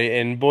bowling alley,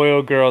 and boy,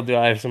 oh girl, do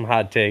I have some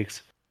hot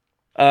takes.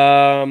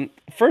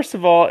 First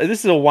of all, this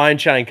is a wine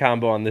shine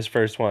combo on this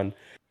first one.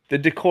 The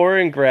decor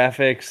and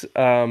graphics,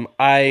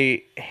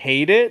 I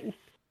hate it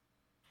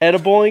at a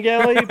bowling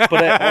alley, but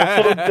I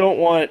also don't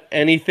want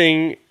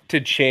anything to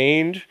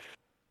change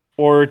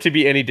or to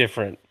be any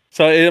different.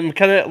 So I'm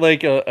kind of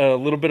like a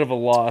little bit of a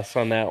loss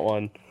on that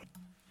one.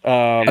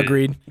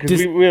 Agreed.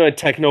 Because we went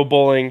techno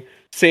bowling,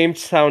 same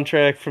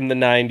soundtrack from the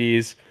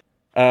 90s,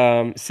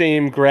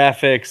 same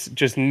graphics,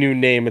 just new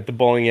name at the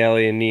bowling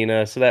alley in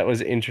Neenah. So that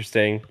was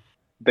interesting.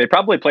 They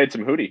probably played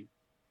some Hootie.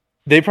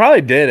 They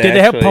probably did. Did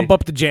they have actually. Pump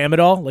Up the Jam at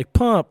all? Like,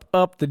 pump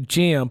up the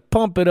jam,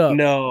 pump it up.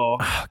 No.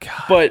 Oh,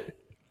 God. But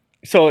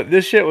so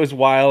this shit was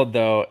wild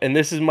though, and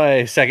this is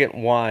my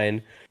second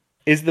wine.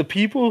 Is the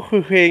people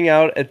who hang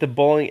out at the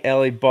bowling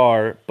alley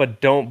bar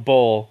but don't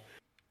bowl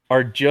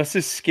are just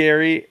as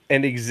scary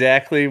and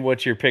exactly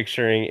what you're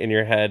picturing in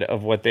your head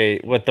of what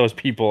those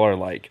people are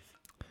like.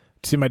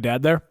 See my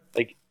dad there?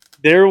 Like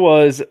there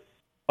was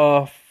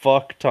a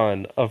fuck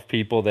ton of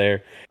people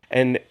there,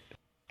 and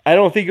I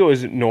don't think it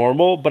was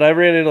normal, but I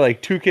ran into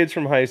like 2 kids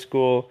from high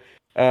school,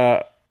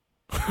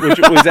 which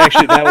was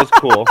actually that was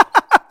cool.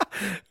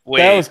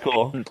 That was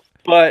cool.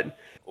 But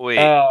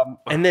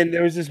and then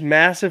there was this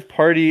massive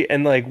party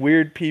and like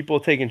weird people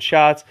taking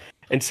shots,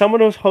 and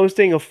someone was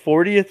hosting a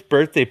 40th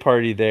birthday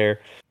party there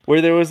where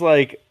there was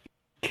like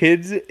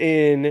kids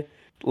in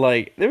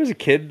like there was a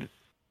kid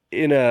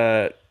in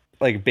a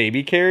like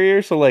baby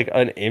carrier, so like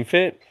an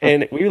infant,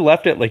 and we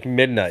left at like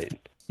midnight.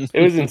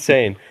 It was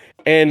insane.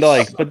 And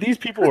like, but these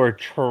people were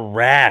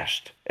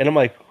trashed, and I'm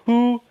like,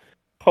 who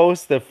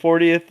hosts the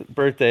 40th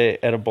birthday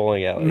at a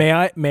bowling alley?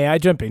 May I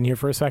jump in here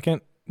for a second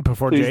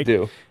before Please Jake?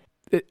 do.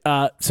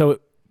 So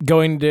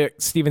going to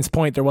Stevens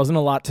Point, there wasn't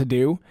a lot to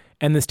do,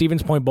 and the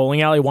Stevens Point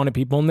bowling alley wanted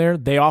people in there.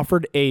 They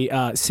offered a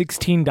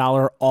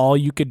 $16 all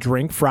you could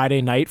drink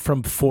Friday night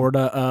from 4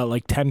 to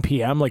like 10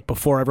 p.m. like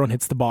before everyone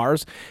hits the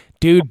bars.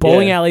 Dude,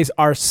 bowling alleys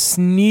are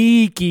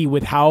sneaky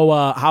with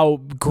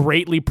how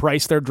greatly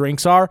priced their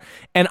drinks are.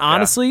 And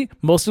honestly,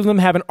 most of them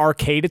have an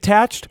arcade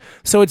attached.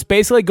 So it's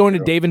basically like going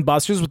to Dave &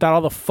 Buster's without all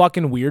the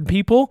fucking weird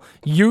people.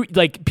 You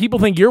like people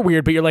think you're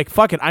weird, but you're like,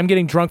 fuck it, I'm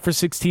getting drunk for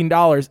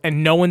 $16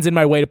 and no one's in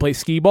my way to play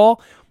skee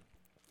ball.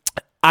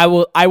 I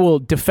will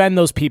defend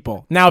those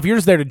people. Now, if you're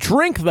just there to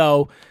drink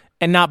though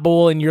and not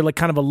bowl and you're like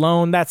kind of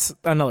alone, that's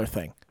another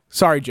thing.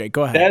 Sorry, Jake,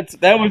 go ahead.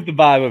 That was the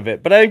vibe of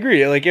it. But I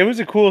agree. Like it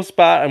was a cool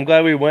spot. I'm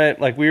glad we went.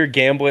 Like we were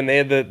gambling. They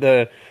had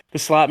the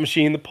slot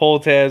machine, the pull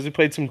tabs. We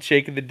played some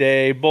Shake of the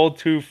Day, bowled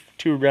two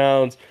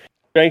rounds,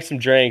 drank some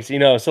drinks, you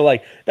know. So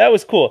like that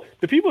was cool.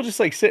 The people just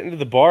like sitting at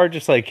the bar,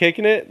 just like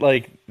kicking it,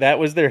 like that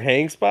was their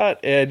hang spot.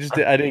 I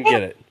didn't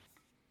get it.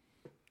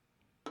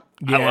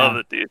 Yeah. I love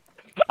it, dude.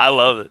 I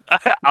love it.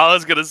 All I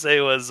was gonna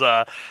say was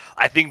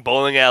I think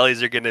bowling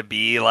alleys are gonna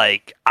be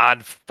like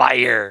on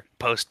fire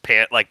post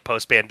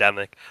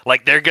pandemic.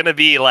 Like they're gonna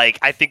be like,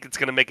 I think it's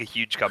gonna make a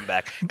huge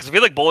comeback because I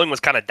feel like bowling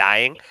was kind of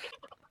dying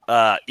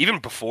even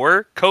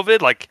before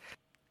COVID. Like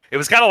it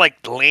was kind of like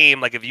lame.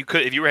 Like if you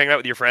were hanging out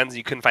with your friends and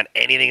you couldn't find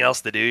anything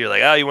else to do, you're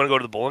like, oh, you want to go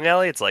to the bowling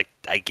alley? It's like,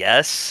 I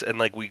guess. And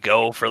like we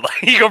go for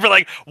like you go for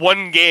like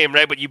one game,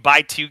 right? But you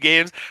buy 2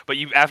 games, but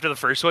you after the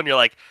first one, you're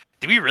like,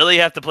 do we really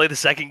have to play the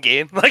second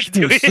game? Like,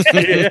 do we?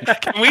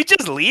 Can we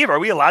just leave? Are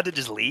we allowed to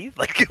just leave?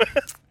 Like,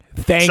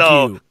 Thank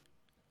you.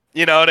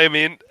 You know what I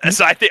mean?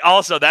 So I think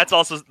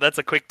that's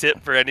a quick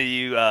tip for any of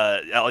you,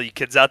 all you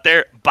kids out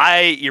there.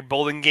 Buy your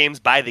bowling games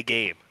by the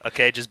game.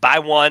 Okay, just buy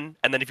one,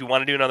 and then if you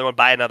want to do another one,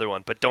 buy another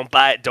one. But don't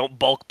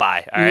bulk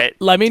buy. All right.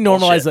 Let me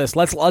normalize this.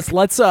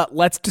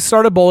 Let's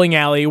start a bowling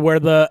alley where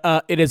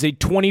it is a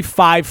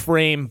 25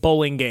 frame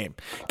bowling game.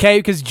 Okay,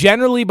 because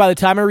generally by the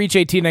time I reach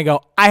 18, I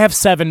go, I have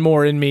 7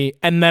 more in me,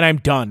 and then I'm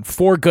done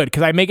for good.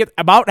 Because I make it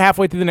about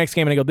halfway through the next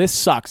game, and I go, this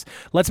sucks.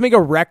 Let's make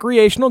a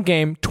recreational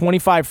game,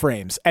 25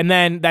 frames, and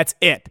then that's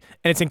it,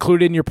 and it's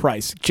included in your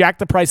price. Jack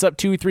the price up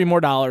 $2-3 more,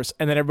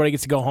 and then everybody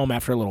gets to go home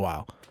after a little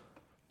while.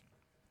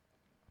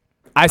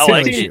 I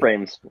like 16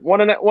 frames,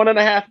 one and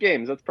a half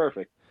games. That's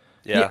perfect.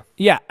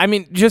 Yeah. I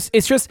mean,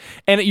 it's just,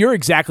 and you're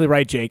exactly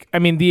right, Jake. I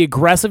mean, the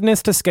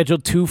aggressiveness to schedule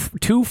two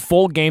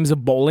full games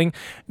of bowling.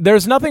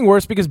 There's nothing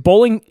worse because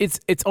bowling,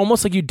 it's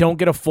almost like you don't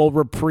get a full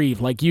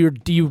reprieve. Like you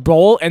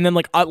bowl and then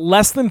like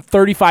less than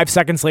 35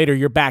 seconds later,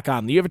 you're back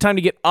on. You have time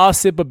to get a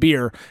sip of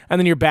beer and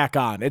then you're back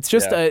on. It's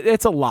just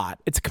it's a lot.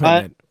 It's a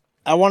commitment.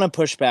 I want to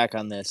push back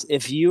on this.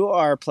 If you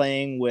are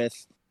playing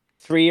with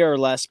 3 or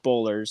less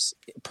bowlers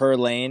per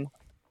lane,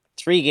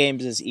 3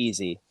 games is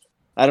easy.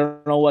 I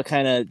don't know what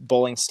kind of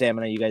bowling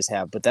stamina you guys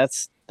have, but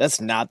that's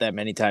not that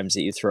many times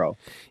that you throw.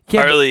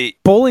 Yeah, Harley,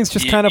 bowling's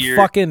just kind of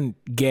fucking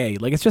gay.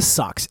 Like, it just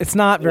sucks. It's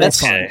not very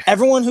fun.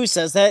 Everyone who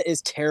says that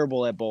is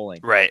terrible at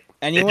bowling. Right.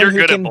 Anyone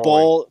who can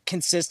bowl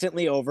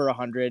consistently over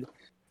 100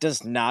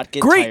 does not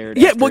get tired.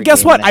 Yeah, well,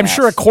 guess what? I'm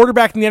sure a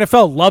quarterback in the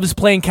NFL loves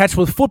playing catch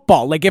with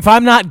football. Like, if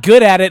I'm not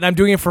good at it and I'm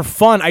doing it for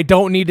fun, I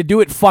don't need to do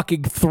it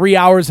fucking 3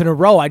 hours in a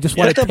row. I just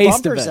want to taste of it.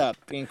 Put the bumpers up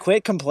and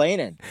quit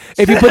complaining.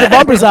 If you put the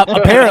bumpers up,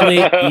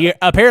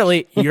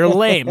 apparently you're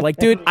lame. Like,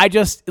 dude,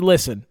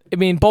 listen. I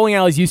mean, bowling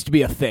alleys used to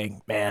be a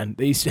thing, man.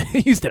 They used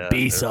to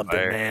be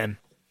something, man.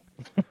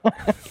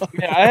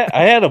 Yeah,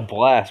 I had a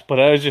blast, but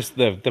I was just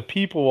the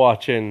people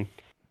watching.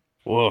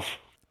 Woof.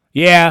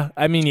 Yeah,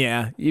 I mean,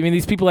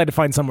 these people had to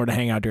find somewhere to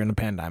hang out during the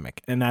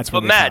pandemic, and that's what.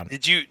 But Matt,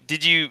 did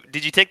you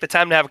take the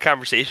time to have a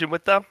conversation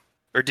with them,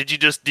 or did you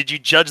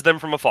judge them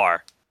from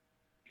afar?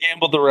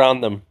 Gambled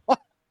around them.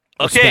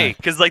 Okay,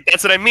 because like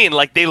that's what I mean.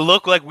 Like they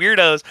look like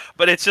weirdos,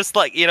 but it's just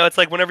like it's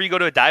like whenever you go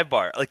to a dive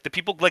bar, like the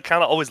people like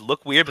kind of always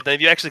look weird, but then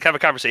if you actually have a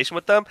conversation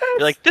with them,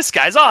 you're like, this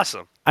guy's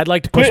awesome. I'd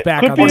like to push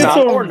back on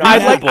that.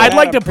 I'd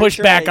like to push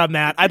back on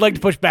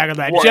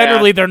that.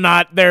 Generally, they're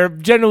not. They're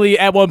generally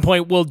at one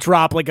point will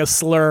drop like a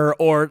slur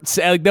or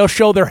like, they'll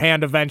show their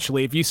hand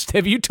eventually. If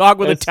you talk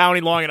with a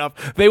townie long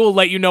enough, they will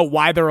let you know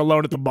why they're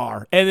alone at the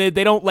bar, and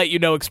they don't let you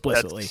know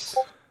explicitly.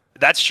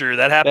 That's true.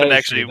 That happened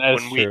actually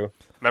when we.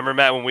 Remember,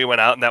 Matt, when we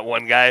went out and that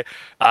one guy,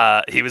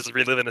 he was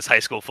reliving his high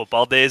school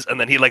football days,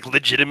 and then he like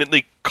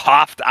legitimately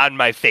coughed on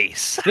my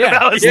face. Yeah.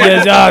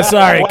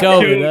 Sorry,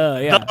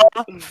 COVID. Yeah.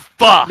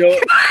 Fuck.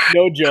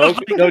 No joke.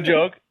 No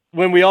joke.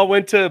 When we all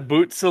went to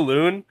Boot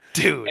Saloon,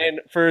 dude, and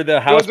for the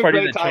house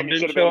party that Tim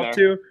didn't show up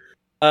to,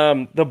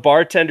 the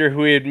bartender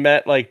who we had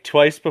met like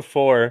twice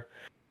before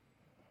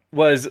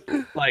was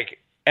like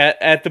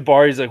at the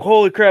bar. He's like,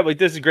 "Holy crap! Like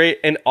this is great,"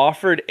 and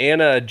offered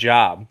Anna a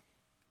job.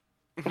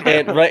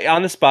 And right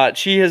on the spot,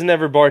 she has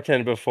never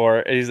bartended before.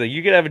 And he's like,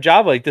 you could have a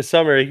job like this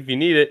summer if you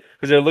need it,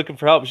 because they're looking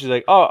for help. She's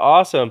like, oh,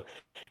 awesome.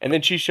 And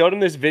then she showed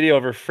him this video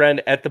of her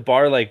friend at the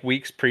bar like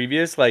weeks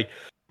previous, like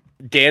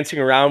dancing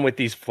around with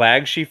these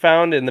flags she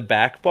found in the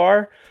back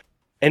bar.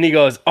 And he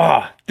goes,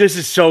 oh, this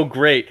is so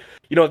great.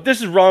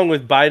 This is wrong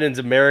with Biden's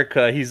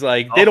America. He's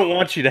like, they don't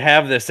want you to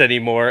have this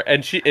anymore.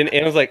 And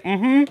Anna's like,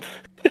 mm-hmm.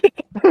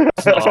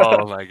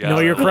 Oh my god! Know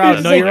your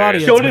crowd, know your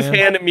audience. Showed his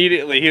hand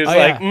immediately. He was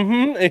like,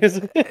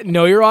 "Mm-hmm."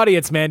 Know your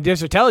audience, man.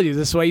 Just to tell you,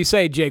 this is what you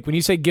say, Jake. When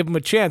you say give them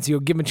a chance, you'll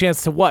give them a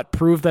chance to what?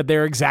 Prove that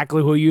they're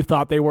exactly who you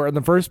thought they were in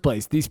the first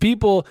place. These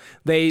people,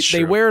 they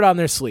wear it on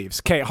their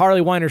sleeves. Okay,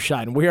 Harley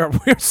Weinerschein, we're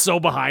so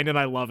behind, and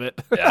I love it.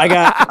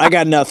 Yeah. I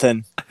got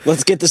nothing.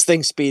 Let's get this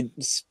thing speed.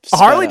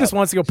 Harley just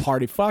wants to go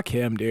party. Fuck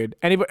him, dude.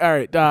 Anybody? All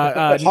right,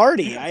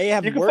 party. I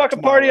have. You can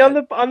fucking party on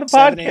the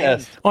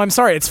podcast. Oh, I'm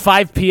sorry. It's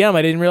 5 p.m.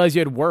 I didn't realize you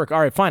had work. All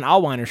right, fine.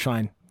 I'll whine or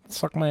shine.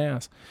 Suck my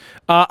ass.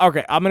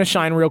 Okay, I'm gonna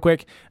shine real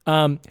quick.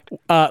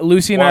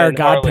 Lucy and I are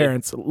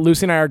godparents.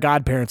 Lucy and I are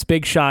godparents.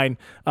 Big shine.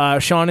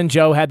 Sean and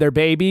Joe had their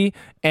baby,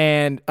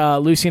 and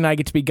Lucy and I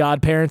get to be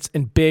godparents,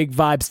 and big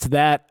vibes to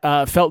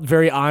that. Felt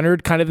very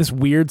honored. Kind of this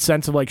weird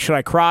sense of like, should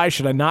I cry?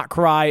 Should I not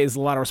cry? Is it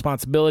a lot of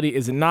responsibility?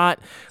 Is it not?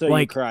 So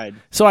like, you cried.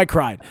 So I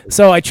cried.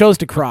 So I chose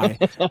to cry.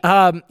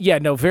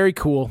 Very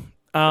cool.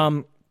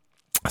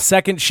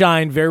 Second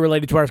shine, very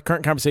related to our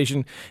current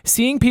conversation,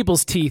 seeing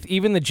people's teeth,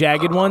 even the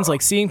jagged ones,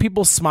 like seeing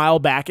people smile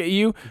back at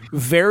you,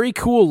 very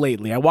cool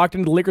lately. I walked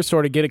into the liquor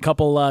store to get a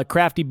couple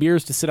crafty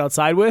beers to sit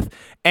outside with,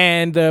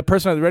 and the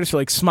person at the register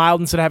like smiled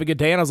and said, have a good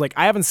day, and I was like,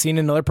 I haven't seen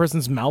another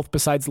person's mouth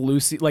besides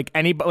Lucy, like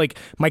anybody, like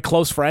my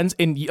close friends,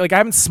 and like I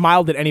haven't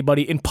smiled at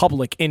anybody in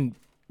public in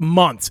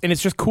months, and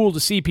it's just cool to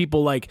see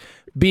people like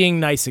being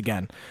nice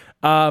again.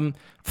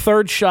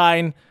 Third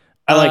shine.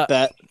 I like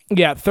that.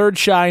 Yeah, third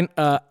shine.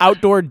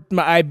 Outdoor.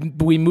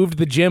 We moved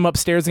the gym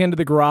upstairs into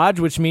the garage,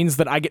 which means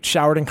that I get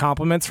showered in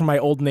compliments from my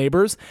old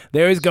neighbors.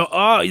 They always go,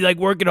 "Oh, you like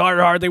working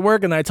hard they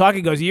work." And I talk.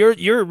 He goes,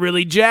 "You're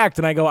really jacked."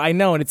 And I go, "I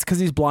know," and it's because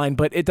he's blind,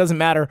 but it doesn't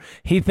matter.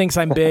 He thinks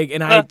I'm big,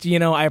 and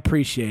I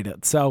appreciate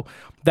it. So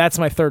that's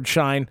my third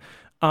shine.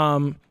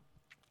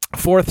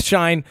 Fourth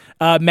shine,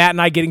 Matt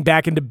and I getting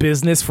back into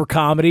business for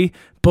comedy,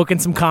 booking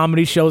some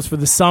comedy shows for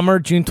the summer,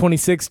 June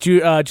 26th,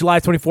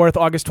 July 24th,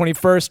 August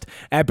 21st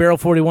at Barrel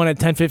 41 at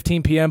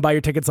 10:15 p.m. Buy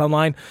your tickets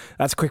online.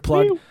 That's a quick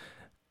plug.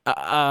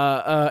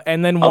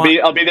 And then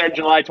I'll be there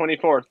July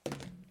 24th.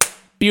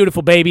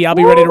 Beautiful, baby. I'll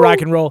be ready to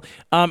rock and roll.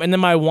 And then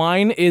my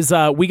wine is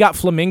we got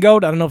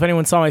flamingoed. I don't know if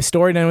anyone saw my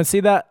story. Did anyone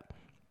see that?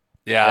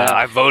 Yeah,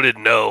 I voted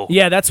no.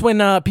 Yeah, that's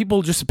when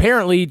people just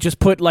apparently just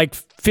put like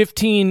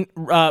 15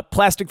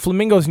 plastic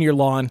flamingos in your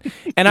lawn.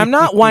 And I'm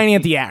not whining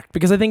at the act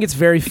because I think it's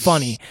very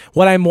funny.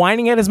 What I'm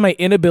whining at is my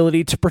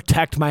inability to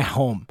protect my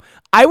home.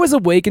 I was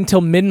awake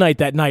until midnight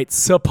that night,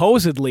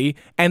 supposedly,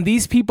 and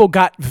these people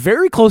got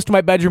very close to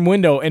my bedroom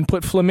window and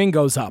put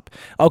flamingos up.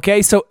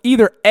 Okay, so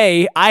either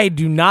A, I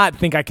do not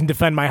think I can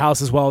defend my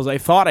house as well as I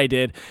thought I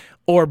did,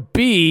 or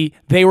B,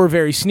 they were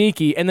very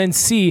sneaky. And then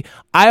C,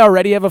 I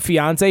already have a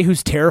fiance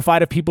who's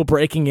terrified of people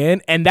breaking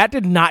in, and that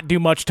did not do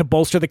much to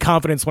bolster the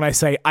confidence when I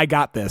say, I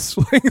got this.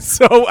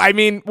 So, I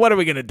mean, what are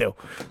we going to do?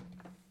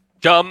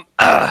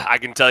 I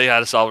can tell you how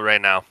to solve it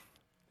right now.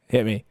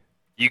 Hit me.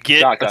 You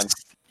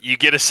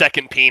get a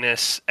second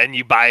penis, and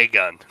you buy a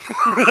gun.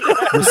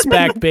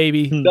 Respect,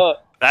 baby. No,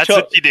 That's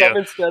what you do.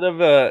 Instead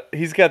of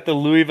he's got the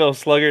Louisville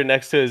Slugger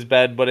next to his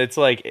bed, but it's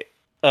like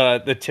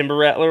the Timber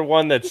Rattler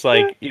one that's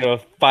like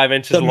 5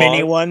 inches long. The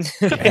mini one.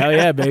 Hell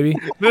yeah, baby.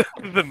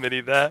 The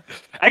mini bat.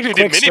 Actually,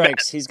 Quick dude,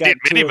 strikes. He's got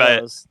two of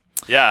those.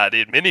 Yeah,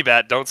 dude, mini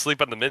bat. Don't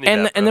sleep on the mini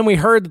bat. And then we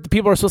heard that the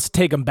people are supposed to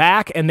take them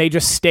back, and they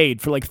just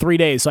stayed for like 3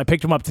 days. So I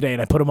picked them up today,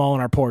 and I put them all on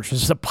our porch. There's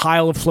just a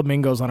pile of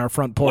flamingos on our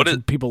front porch,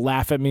 and people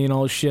laugh at me and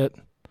all this shit.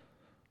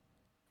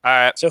 All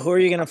right. So who are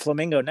you going to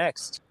flamingo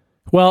next?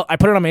 Well, I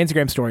put it on my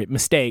Instagram story.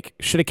 Mistake.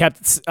 Should have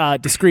kept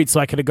it discreet so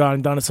I could have gone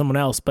and done it to someone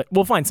else, but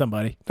we'll find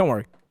somebody. Don't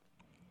worry.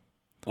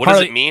 What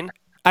does it mean?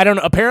 I don't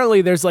know.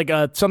 Apparently, there's like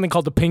something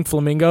called the pink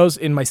flamingos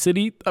in my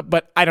city,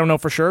 but I don't know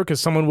for sure because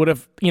someone would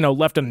have,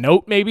 left a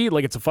note maybe,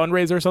 like it's a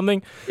fundraiser or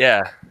something.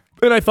 Yeah.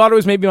 And I thought it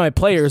was maybe my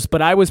players,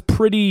 but I was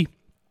pretty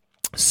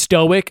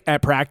stoic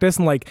at practice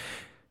and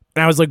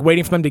I was like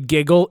waiting for them to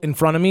giggle in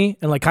front of me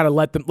and like kind of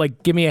let them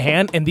like give me a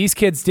hand. And these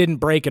kids didn't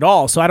break at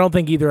all, so I don't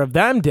think either of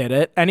them did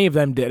it. Any of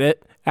them did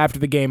it after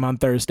the game on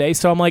Thursday.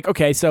 So I'm like,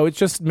 okay, so it's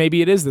just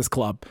maybe it is this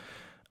club.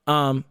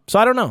 So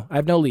I don't know. I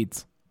have no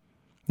leads.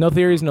 No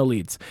theories, no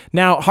leads.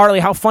 Now, Harley,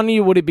 how funny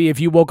would it be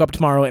if you woke up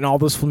tomorrow and all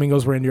those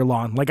flamingos were in your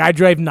lawn? Like I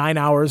drive 9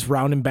 hours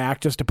round and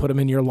back just to put them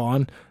in your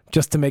lawn,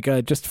 just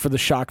for the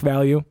shock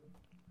value.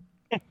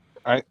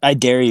 I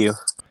dare you.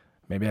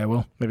 Maybe I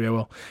will.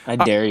 I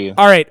dare you.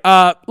 All right,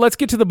 let's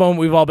get to the moment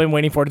we've all been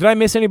waiting for. Did I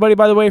miss anybody,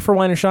 by the way, for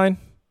Wine or Shine?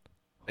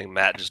 I think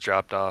Matt just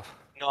dropped off.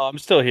 No, I'm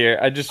still here.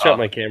 I just shut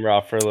my camera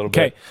off for a little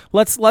bit. Okay,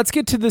 let's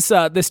get to this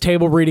this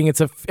table reading. It's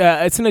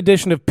an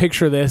edition of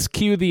Picture This.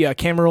 Cue the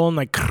camera rolling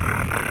like.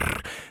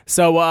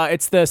 So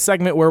it's the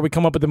segment where we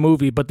come up with a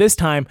movie, but this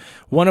time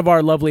one of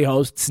our lovely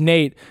hosts,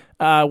 Nate,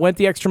 went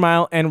the extra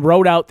mile and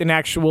wrote out an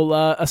actual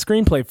a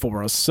screenplay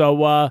for us.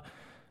 So,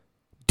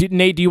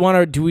 Nate, do you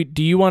want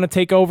to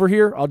take over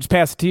here? I'll just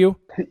pass it to you.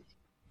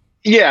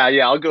 Yeah.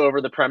 I'll go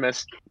over the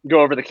premise,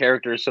 go over the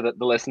characters, so that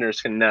the listeners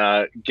can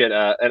get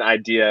an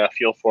idea, a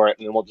feel for it,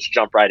 and then we'll just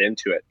jump right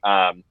into it.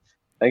 I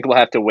think we'll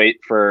have to wait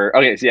for.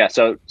 Okay, so yeah,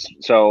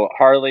 so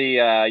Harley,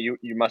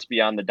 you must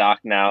be on the dock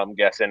now. I'm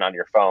guessing on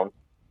your phone.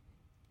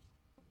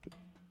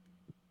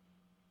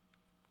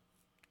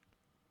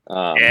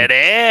 Get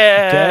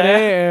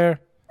air.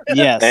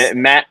 Yes.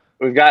 And Matt,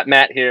 we've got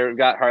Matt here. We've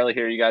got Harley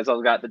here. You guys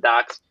all got the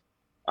docs.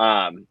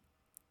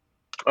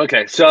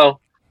 Okay,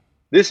 so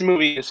this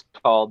movie is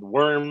called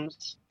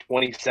Worms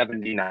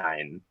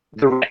 2079: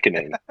 The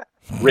Reckoning,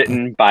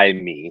 written by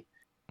me.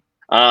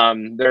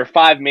 There are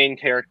 5 main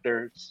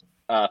characters.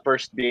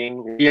 First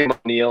being Liam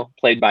O'Neill,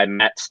 played by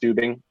Matt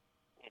Stubing.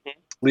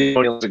 Liam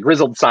O'Neill is a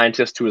grizzled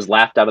scientist who is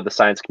laughed out of the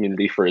science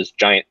community for his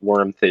giant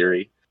worm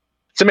theory.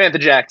 Samantha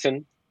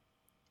Jackson,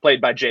 played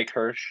by Jake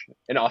Hirsch,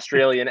 an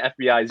Australian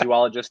FBI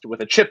zoologist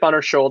with a chip on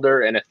her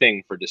shoulder and a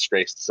thing for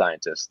disgraced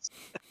scientists.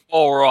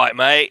 All right,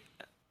 mate.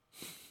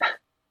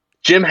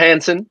 Jim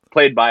Hansen,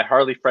 played by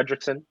Harley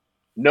Fredrickson,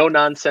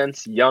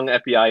 no-nonsense young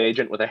FBI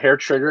agent with a hair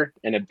trigger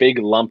and a big,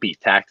 lumpy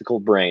tactical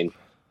brain.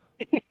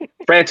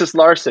 Francis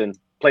Larson,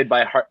 played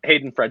by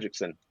Hayden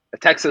Fredrickson, a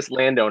Texas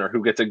landowner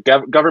who gets a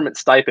government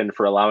stipend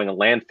for allowing a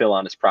landfill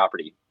on his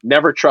property.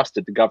 Never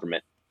trusted the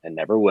government and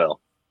never will.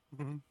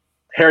 Mm-hmm.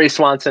 Harry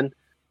Swanson,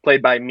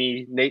 played by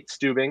me, Nate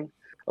Stubing,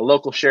 a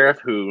local sheriff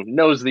who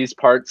knows these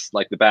parts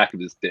like the back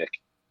of his dick.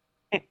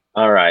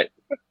 All right.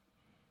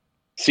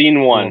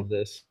 Scene 1.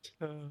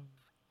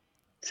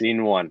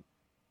 Scene 1.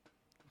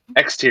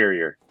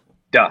 Exterior.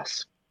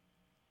 Dusk.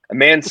 A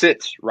man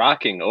sits,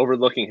 rocking,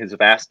 overlooking his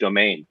vast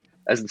domain.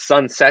 As the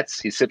sun sets,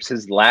 he sips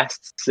his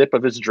last sip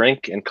of his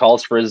drink and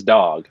calls for his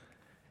dog.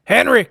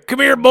 Henry, come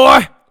here,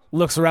 boy.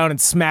 Looks around and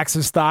smacks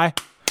his thigh.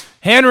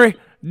 Henry,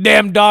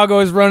 damn doggo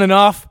is running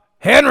off.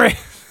 Henry.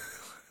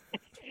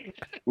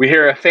 We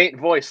hear a faint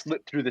voice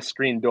slip through the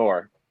screen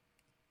door.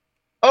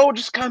 Oh,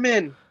 just come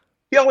in.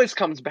 He always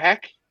comes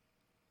back.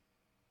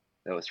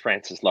 That was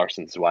Frances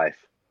Larson's wife.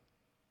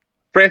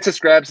 Francis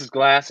grabs his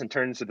glass and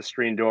turns to the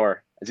screen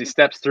door. As he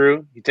steps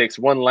through, he takes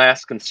one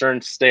last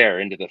concerned stare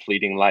into the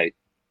fleeting light.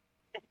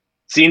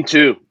 Scene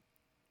 2.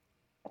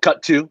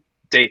 Cut to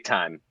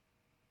daytime.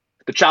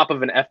 The chop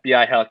of an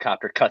FBI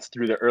helicopter cuts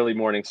through the early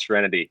morning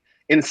serenity.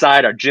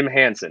 Inside are Jim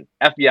Hansen,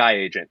 FBI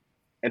agent,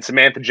 and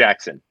Samantha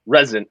Jackson,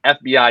 resident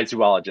FBI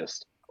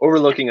zoologist,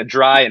 overlooking a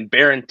dry and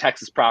barren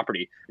Texas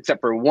property,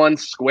 except for one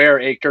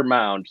square-acre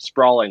mound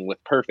sprawling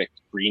with perfect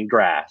green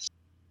grass.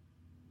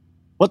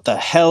 What the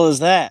hell is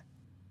that?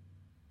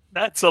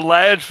 That's a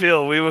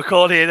landfill we were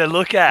called here to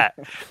look at.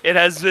 It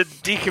has been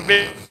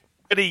decommissioned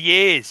for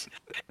years.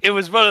 It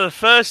was one of the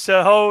first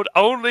to hold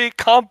only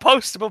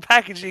compostable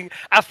packaging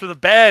after the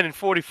ban in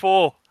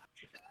 44.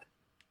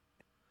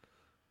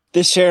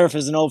 This sheriff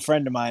is an old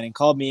friend of mine and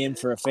called me in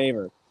for a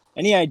favor.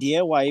 Any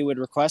idea why he would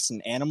request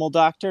an animal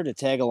doctor to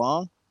tag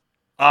along?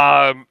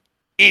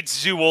 It's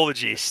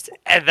zoologist,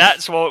 and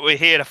that's what we're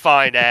here to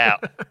find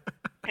out.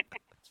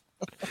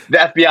 The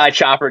FBI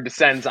chopper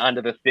descends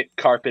onto the thick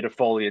carpet of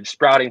foliage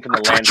sprouting from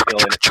the landfill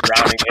in its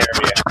surrounding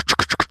area.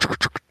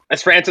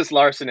 As Frances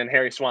Larson and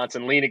Harry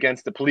Swanson lean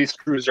against the police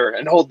cruiser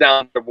and hold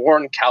down their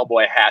worn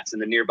cowboy hats in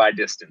the nearby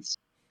distance,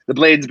 the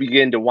blades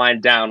begin to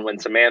wind down when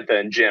Samantha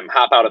and Jim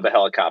hop out of the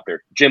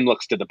helicopter. Jim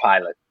looks to the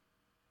pilot.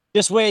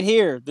 Just wait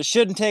here. This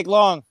shouldn't take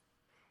long.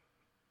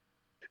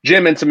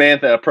 Jim and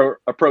Samantha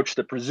approach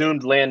the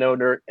presumed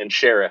landowner and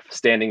sheriff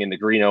standing in the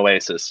green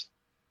oasis.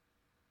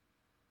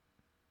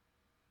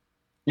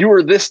 You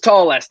were this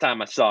tall last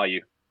time I saw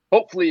you.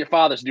 Hopefully your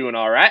father's doing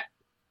all right.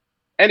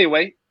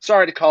 Anyway,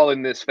 sorry to call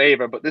in this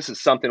favor, but this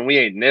is something we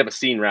ain't never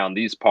seen around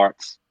these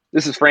parts.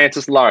 This is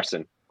Frances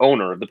Larson,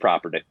 owner of the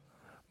property.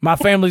 My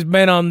family's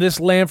been on this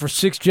land for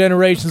 6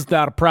 generations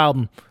without a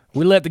problem.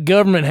 We let the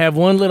government have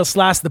one little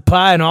slice of the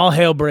pie and all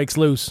hell breaks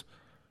loose.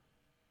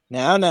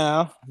 Now,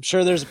 I'm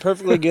sure there's a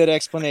perfectly good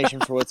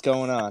explanation for what's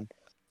going on.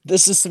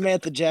 This is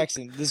Samantha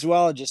Jackson, the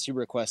zoologist you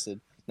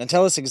requested. Now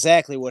tell us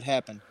exactly what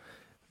happened.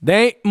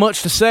 There ain't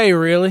much to say,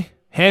 really.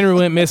 Henry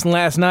went missing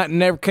last night and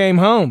never came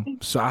home.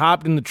 So I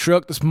hopped in the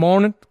truck this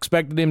morning,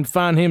 expected him to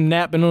find him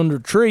napping under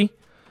a tree.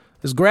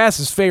 This grass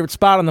is his favorite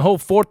spot on the whole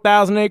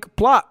 4,000-acre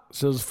plot,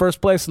 so it was the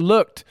first place I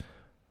looked.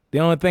 The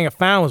only thing I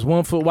found was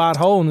 1-foot-wide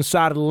hole in the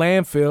side of the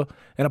landfill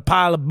and a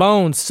pile of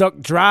bones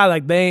sucked dry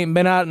like they ain't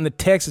been out in the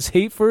Texas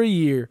heat for a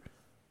year.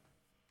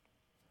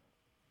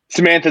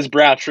 Samantha's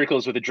brow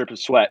trickles with a drip of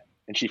sweat,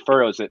 and she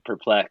furrows it,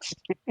 perplexed.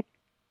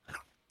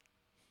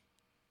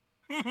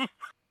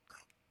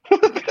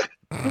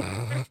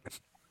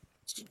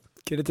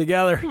 Get it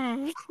together.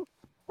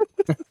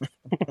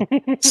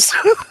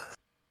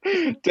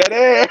 Dead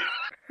air.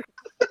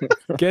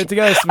 Get it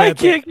together, Samantha.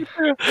 I can't get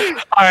through.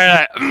 All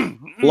right.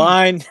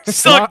 Line.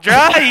 Suck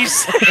dry.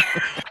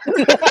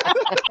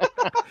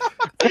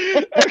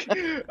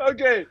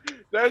 Okay,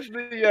 that's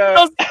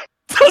the.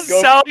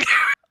 Doesn't sound like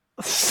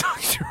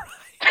Suck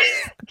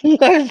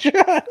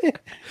dry.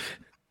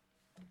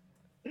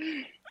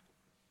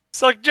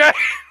 suck dry.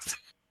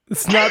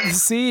 It's not the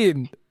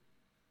scene.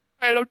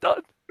 All right, I'm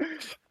done.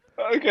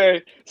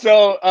 Okay,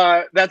 so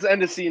that's the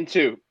end of scene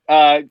 2.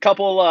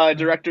 Couple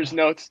director's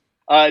notes.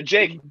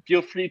 Jake,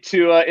 feel free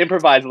to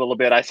improvise a little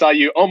bit. I saw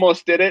you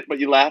almost did it, but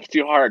you laughed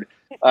too hard.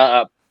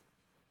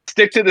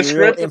 Stick to the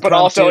script, but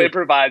also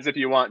improvise if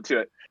you want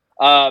to.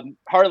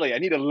 Harley, I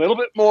need a little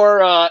bit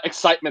more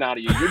excitement out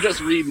of you. You're just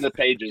reading the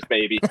pages,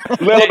 baby.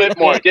 A little bit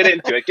more. Get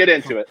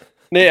into it.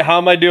 Nate, how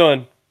am I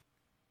doing?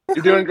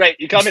 You're doing great.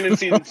 You come in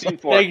scene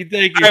 4. Thank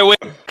you. All right,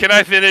 wait. Can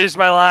I finish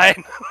my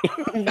line?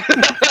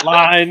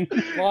 Line.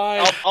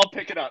 I'll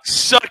pick it up.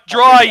 Suck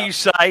dry, you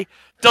say?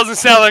 Doesn't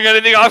sound like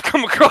anything I've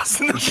come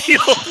across in the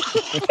field.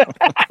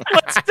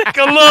 Let's take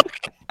a look.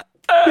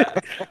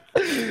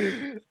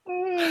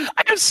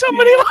 I have so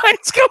many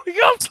lines coming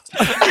up.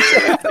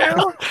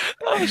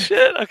 Oh,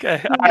 shit.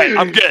 Okay. All right,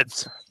 I'm good.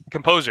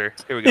 Composer.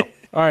 Here we go.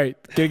 All right,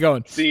 get it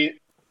going.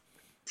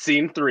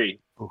 Scene 3.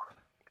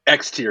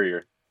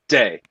 Exterior.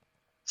 Day.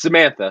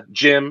 Samantha,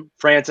 Jim,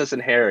 Francis,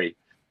 and Harry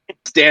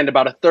stand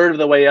about a third of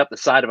the way up the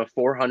side of a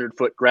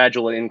 400-foot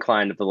gradual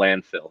incline of the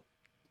landfill.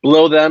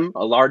 Below them,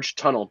 a large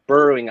tunnel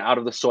burrowing out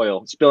of the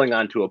soil, spilling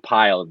onto a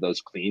pile of those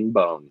clean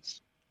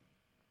bones.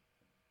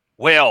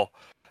 Well,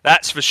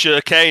 that's for sure,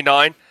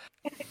 K9.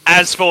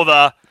 As for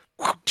the...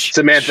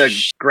 Samantha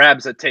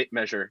grabs a tape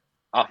measure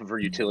off of her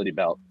utility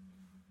belt.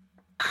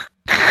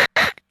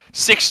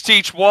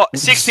 16-inch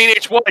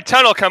wide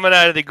tunnel coming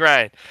out of the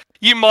ground.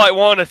 You might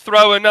want to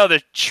throw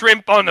another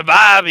shrimp on the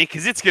barbie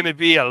because it's going to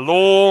be a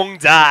long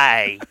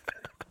day.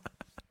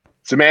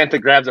 Samantha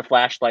grabs a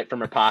flashlight from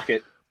her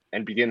pocket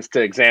and begins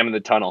to examine the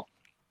tunnel.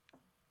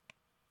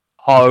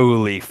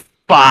 Holy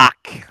fuck.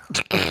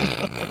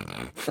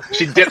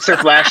 She dips her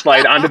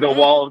flashlight onto the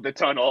wall of the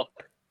tunnel.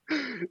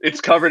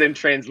 It's covered in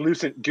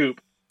translucent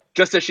goop.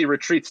 Just as she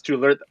retreats to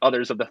alert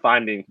others of the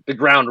finding, the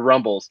ground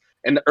rumbles,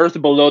 and the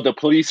earth below the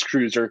police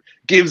cruiser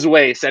gives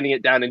way, sending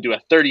it down into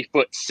a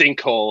 30-foot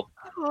sinkhole.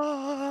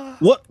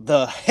 What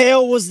the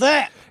hell was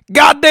that?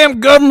 Goddamn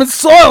government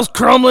soil's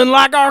crumbling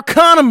like our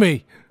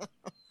economy.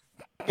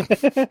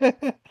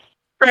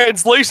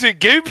 Translucent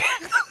goop?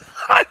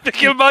 I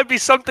think it might be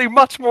something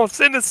much more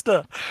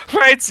sinister.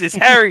 Francis,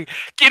 Harry,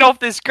 get off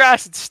this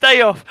grass and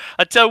stay off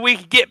until we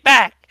can get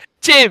back.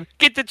 Jim,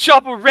 get the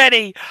chopper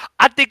ready.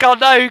 I think I'll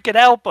know who can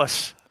help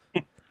us.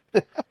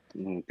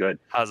 Good.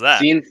 How's that?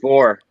 Scene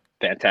 4.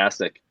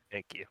 Fantastic.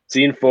 Thank you.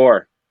 Scene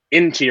 4.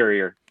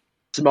 Interior.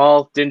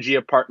 Small, dingy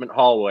apartment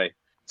hallway.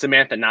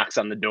 Samantha knocks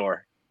on the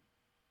door.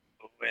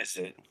 Who is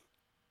it?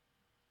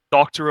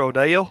 Dr.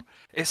 O'Neill,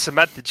 it's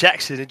Samantha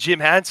Jackson and Jim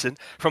Hansen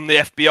from the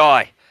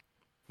FBI.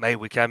 May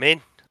we come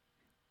in?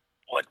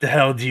 What the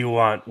hell do you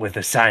want with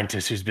a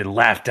scientist who's been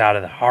laughed out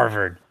of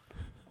Harvard?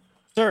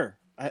 Sir,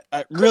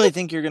 I really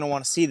think you're going to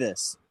want to see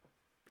this.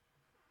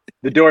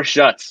 The door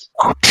shuts.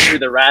 You hear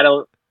the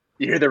rattle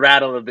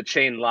of the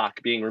chain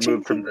lock being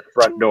removed from the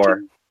front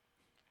door.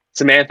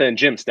 Samantha and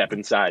Jim step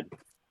inside.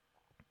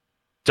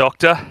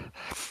 Doctor,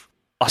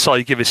 I saw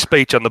you give a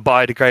speech on the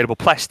biodegradable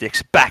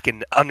plastics back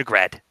in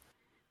undergrad.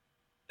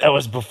 That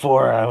was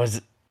before I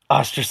was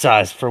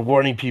ostracized for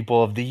warning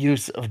people of the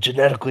use of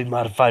genetically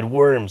modified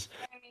worms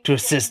to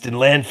assist in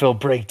landfill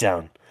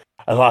breakdown.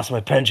 I lost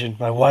my pension,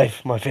 my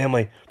wife, my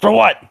family. For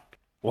what?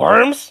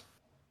 Worms?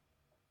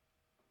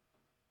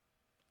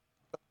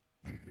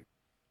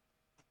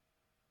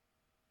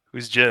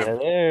 Who's Jim? Yeah,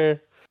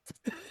 there.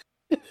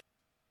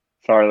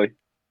 Charlie.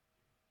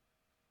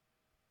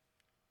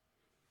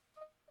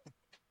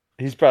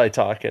 He's probably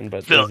talking,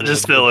 but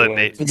Just fill in,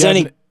 Nate. If it's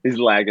any He's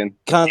lagging.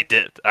 He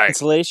did. All right.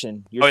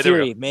 consolation, your there we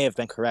theory may have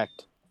been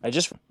correct. Am I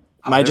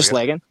just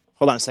lagging?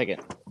 Hold on a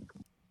second.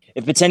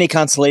 If it's any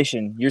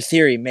consolation, your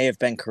theory may have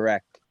been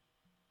correct.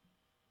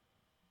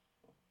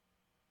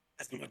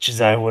 as much as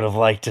I would have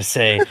liked to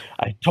say,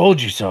 I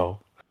told you so.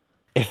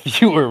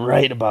 If you were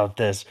right about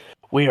this,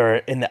 we are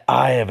in the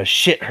eye of a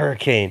shit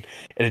hurricane,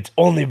 and it's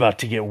only about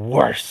to get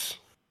worse.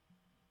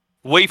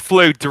 We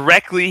flew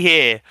directly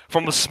here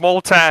from a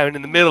small town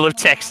in the middle of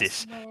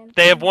Texas.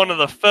 They have one of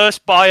the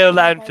first bio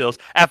landfills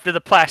after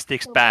the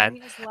plastics ban,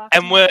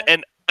 and we're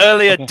an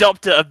early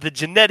adopter of the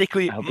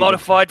genetically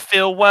modified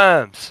fill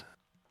worms.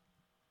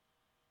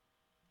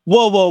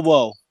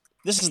 Whoa.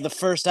 This is the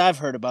first I've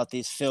heard about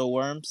these fill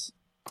worms.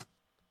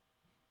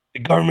 The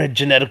government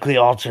genetically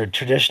altered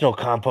traditional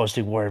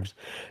composting worms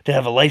to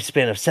have a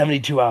lifespan of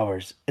 72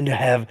 hours and to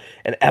have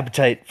an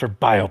appetite for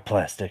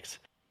bioplastics.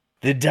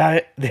 The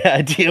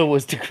idea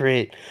was to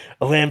create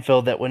a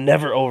landfill that would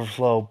never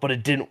overflow, but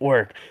it didn't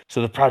work,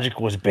 so the project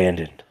was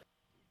abandoned.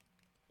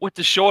 With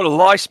the shorter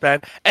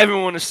lifespan,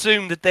 everyone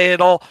assumed that they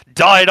had all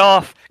died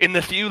off in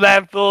the few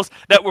landfills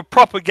that were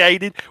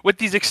propagated with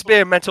these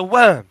experimental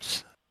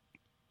worms.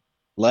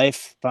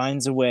 Life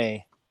finds a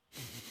way.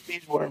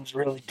 These worms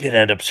really did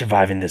end up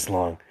surviving this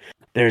long.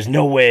 There's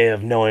no way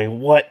of knowing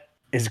what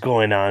is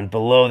going on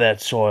below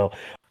that soil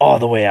all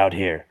the way out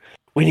here.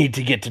 We need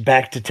to get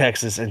back to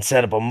Texas and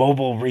set up a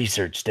mobile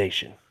research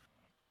station.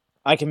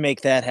 I can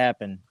make that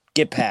happen.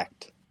 Get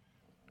packed.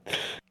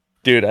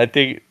 Dude, I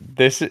think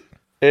this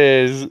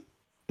is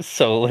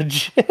so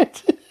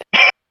legit.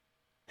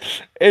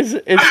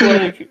 It's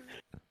like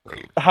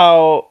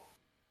how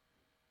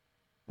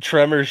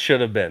Tremors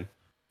should have been.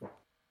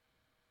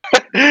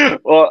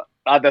 Well,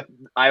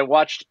 I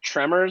watched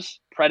Tremors,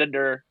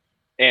 Predator,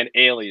 and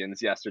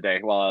Aliens yesterday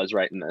while I was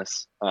writing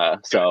this.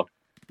 So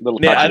little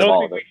touches I of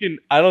all of it.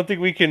 I don't think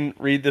we can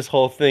read this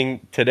whole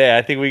thing today.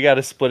 I think we got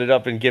to split it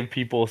up and give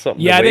people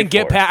something. Yeah, to I wait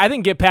think for. I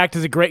think Get Packed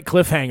is a great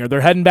cliffhanger.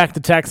 They're heading back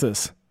to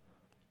Texas.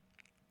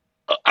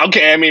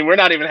 Okay, I mean, we're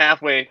not even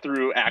halfway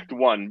through Act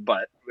 1,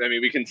 but I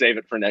mean, we can save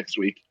it for next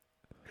week.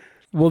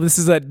 Well, this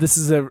is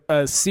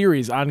a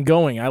series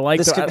ongoing. I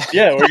like that.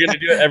 Yeah, we're gonna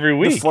do it every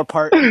week.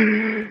 4-part.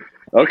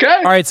 Okay.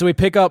 All right, so we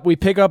pick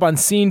up on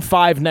scene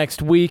 5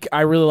 next week.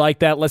 I really like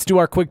that. Let's do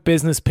our quick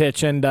business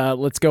pitch and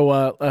let's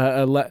go.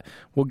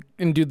 We'll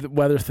do the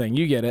weather thing.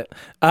 You get it.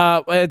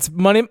 It's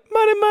money.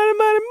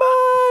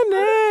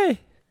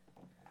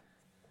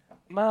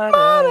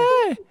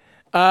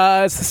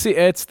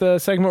 It's the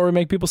segment where we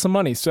make people some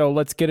money. So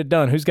let's get it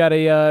done. Who's got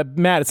a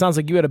Matt? It sounds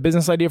like you had a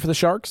business idea for the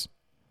Sharks.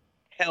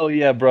 Hell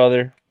yeah,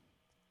 brother!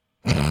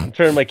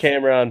 Turn my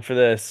camera on for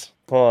this.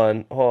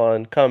 Hold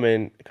on. Come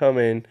in.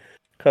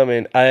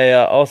 I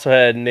also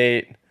had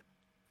Nate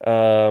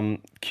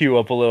cue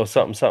up a little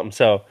something.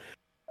 So,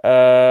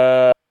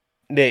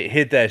 Nate,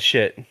 hit that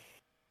shit.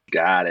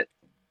 Got it.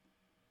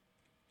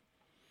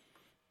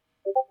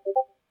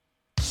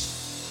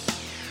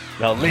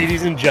 Now,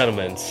 ladies and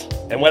gentlemen,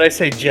 and when I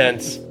say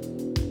gents,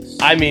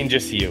 I mean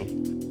just you.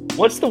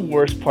 What's the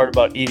worst part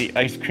about eating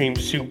ice cream,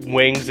 soup,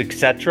 wings,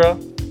 etc.?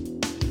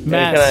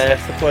 Mess. Can I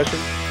ask the question?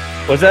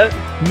 What's that?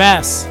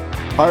 Mess.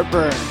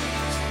 Heartburn.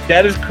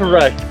 That is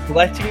correct.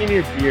 Collecting in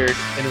your beard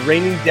and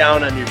raining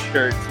down on your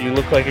shirt so you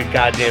look like a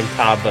goddamn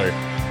toddler.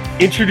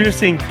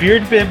 Introducing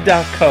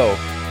beardbib.co.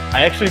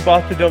 I actually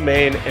bought the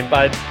domain and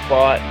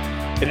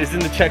it is in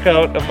the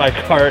checkout of my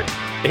cart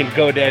in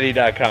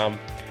GoDaddy.com.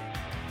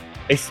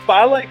 A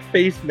spa-like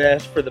face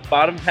mask for the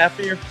bottom half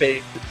of your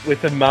face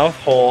with a mouth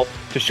hole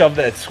to shove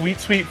that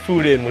sweet, sweet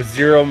food in with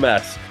zero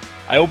mess.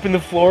 I open the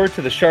floor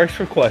to the sharks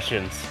for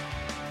questions.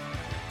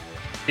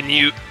 Can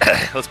you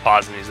let's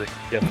pause the music?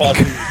 Yeah, pause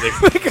the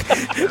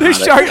music. The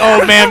shark.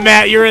 Oh man,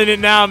 Matt, you're in it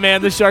now,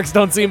 man. The sharks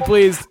don't seem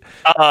pleased.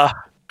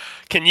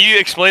 Can you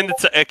explain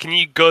can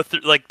you go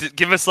through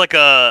give us like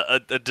a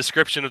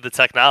description of the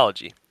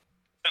technology?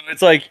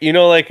 It's like, you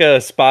know, like a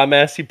spa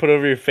mask you put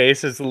over your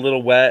face. It's a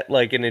little wet,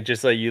 like, and it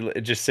just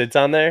it just sits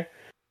on there.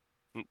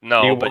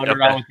 No, you but wander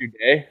around with your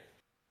day.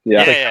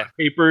 Yeah.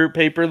 Yeah.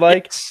 Paper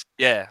like.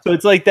 Yeah. So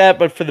it's like that,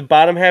 but for the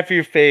bottom half of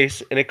your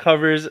face, and it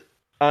covers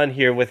on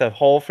here with a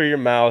hole for your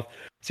mouth,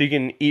 so you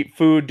can eat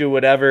food, do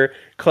whatever.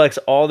 Collects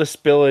all the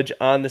spillage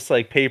on this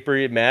like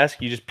papery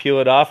mask. You just peel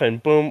it off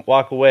and boom,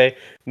 walk away.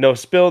 No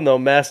spill, no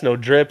mess, no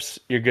drips.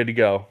 You're good to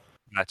go.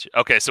 Gotcha.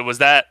 Okay,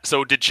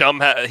 so did Chum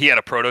he had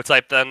a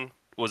prototype then?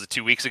 Was it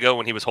 2 weeks ago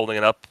when he was holding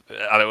it up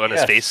on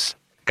his face?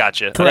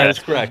 Gotcha. That is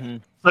correct. Mm-hmm.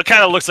 So it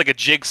kind of looks like a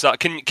jigsaw.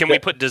 Can we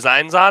put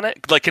designs on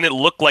it? Like, can it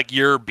look like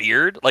your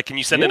beard? Like, can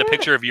you send in a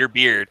picture of your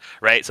beard,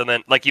 right? So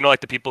then, like, you know, like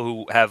the people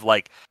who have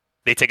like,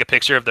 they take a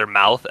picture of their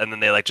mouth and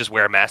then they like just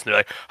wear a mask and they're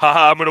like,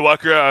 haha, I'm gonna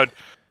walk around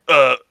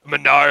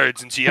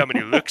Menards and see how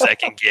many looks I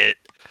can get.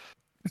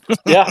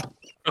 Yeah.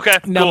 Okay.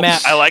 Now, cool.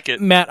 Matt, I like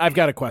it. Matt, I've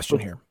got a question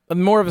here.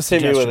 More of a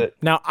Hit me suggestion. with it.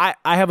 Now,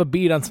 I have a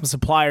bead on some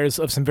suppliers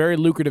of some very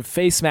lucrative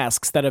face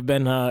masks that have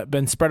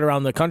been spread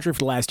around the country for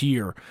the last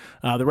year.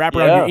 The wrap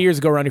around your ears,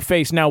 go around your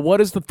face. Now, what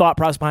is the thought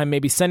process behind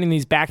maybe sending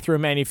these back through a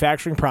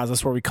manufacturing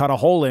process where we cut a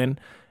hole in,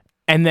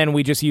 and then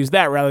we just use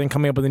that rather than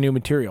coming up with a new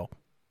material?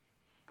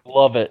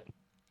 Love it.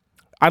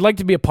 I'd like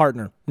to be a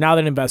partner. Now that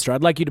an investor,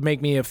 I'd like you to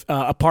make me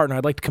a partner.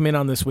 I'd like to come in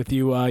on this with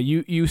you.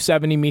 You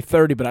 70, me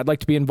 30, but I'd like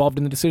to be involved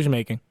in the decision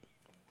making.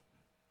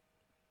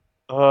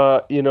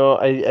 You know,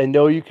 I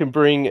know you can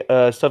bring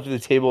stuff to the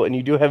table, and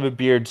you do have a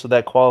beard, so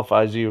that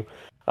qualifies you.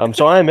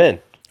 So I'm in.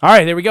 All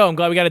right, there we go. I'm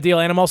glad we got a deal,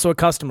 and I'm also a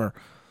customer.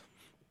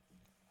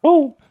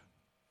 Oh.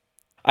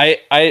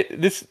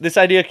 This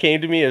idea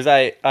came to me as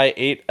I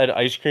ate an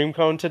ice cream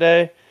cone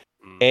today,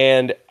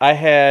 and I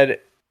had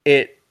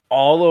it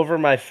all over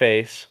my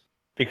face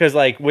because,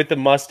 like, with the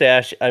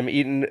mustache, I'm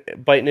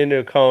biting into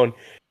a cone,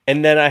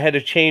 and then I had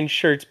to change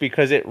shirts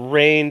because it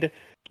rained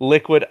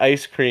liquid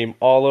ice cream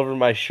all over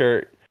my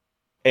shirt.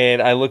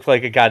 And I looked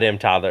like a goddamn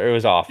toddler. It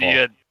was awful.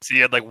 So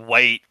you had like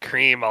white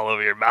cream all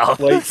over your mouth.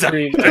 White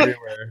cream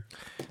everywhere.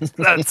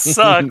 That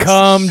sucks.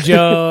 Cum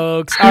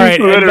jokes. All right,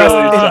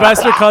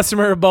 investor,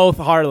 customer, both.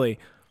 Harley.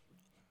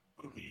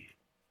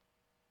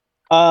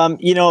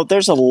 You know,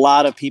 there's a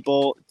lot of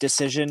people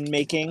decision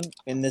making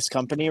in this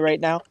company right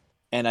now,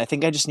 and I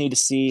think I just need to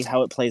see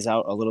how it plays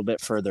out a little bit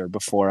further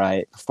before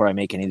I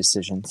make any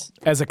decisions.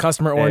 As a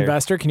customer or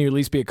investor, can you at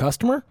least be a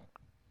customer?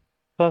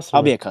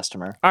 I'll be a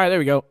customer. All right, there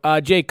we go.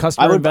 Jake,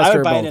 customer, investor, I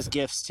would buy both. it as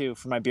gifts too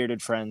for my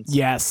bearded friends.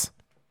 Yes.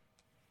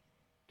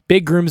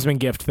 Big groomsman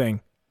gift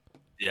thing.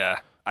 Yeah,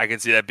 I can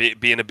see that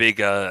being a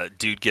big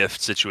dude gift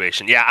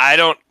situation. Yeah, I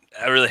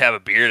really have a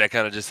beard. I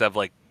kind of just have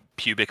like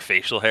pubic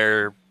facial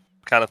hair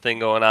kind of thing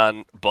going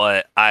on.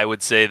 But I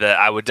would say that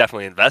I would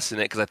definitely invest in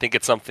it because I think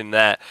it's something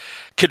that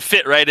could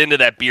fit right into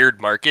that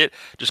beard market.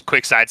 Just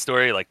quick side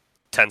story, like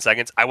 10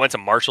 seconds. I went to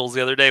Marshall's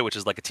the other day, which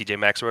is like a TJ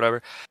Maxx or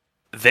whatever.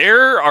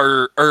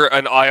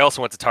 And I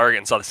also went to Target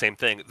and saw the same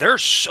thing. There are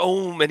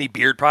so many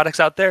beard products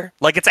out there.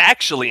 Like, it's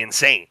actually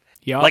insane.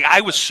 Yeah. Like,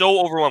 I was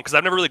so overwhelmed because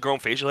I've never really grown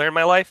facial hair in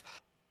my life.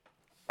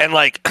 And,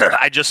 like,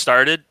 I just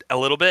started a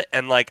little bit.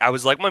 And, like, I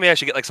was like, maybe I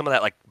should get, like, some of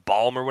that, like,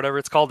 balm or whatever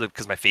it's called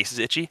because my face is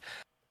itchy.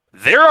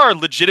 There are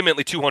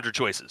legitimately 200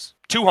 choices.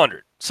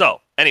 200.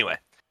 So, anyway,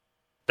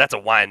 that's a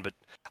whine. But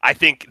I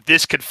think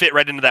this could fit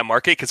right into that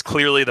market because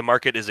clearly the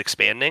market is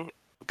expanding.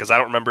 Because I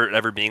don't remember it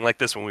ever being like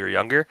this when we were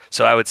younger.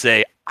 So I would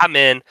say, I'm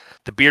in.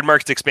 The beard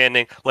market's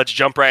expanding. Let's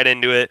jump right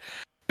into it.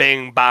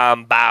 Bang,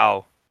 bam,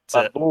 bow.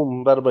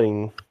 Boom, bada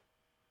bing.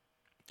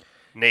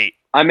 Nate.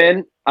 I'm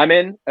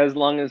in as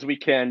long as we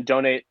can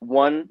donate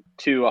one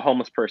to a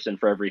homeless person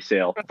for every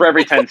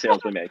 10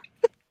 sales we make.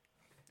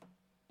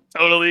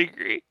 Totally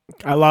agree.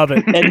 I love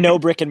it. And no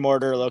brick and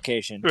mortar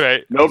location.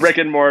 Right. No brick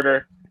and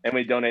mortar, and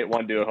we donate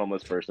one to a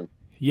homeless person.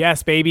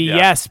 Yes, baby. Yeah.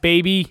 Yes,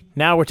 baby.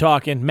 Now we're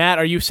talking. Matt,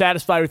 are you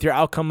satisfied with your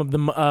outcome of the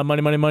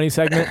Money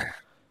segment?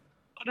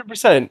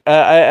 100%.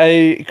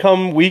 I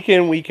come week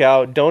in, week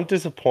out. Don't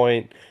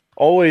disappoint.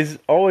 Always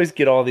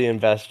get all the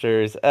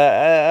investors.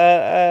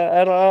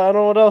 I don't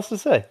know what else to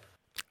say.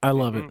 I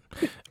love it.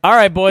 All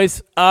right,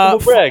 boys.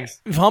 Humble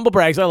brags. Humble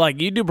brags. I like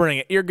you. Do bring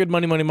it. You're a good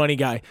money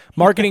guy.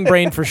 Marketing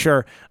brain for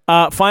sure.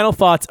 Final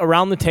thoughts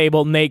around the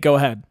table. Nate, go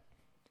ahead.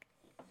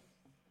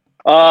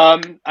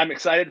 I'm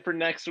excited for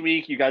next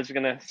week. You guys are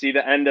going to see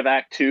the end of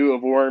Act 2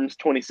 of Worms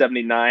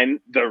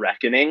 2079, The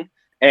Reckoning.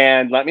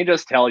 And let me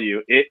just tell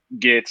you, it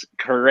gets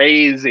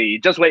crazy.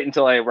 Just wait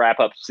until I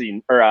wrap up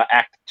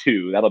Act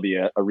 2. That'll be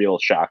a real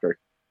shocker.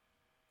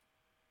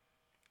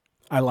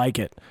 I like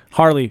it.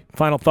 Harley,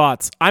 final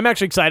thoughts. I'm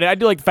actually excited. I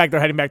do like the fact they're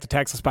heading back to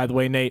Texas, by the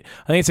way, Nate.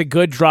 I think it's a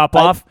good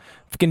drop-off.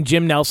 Fucking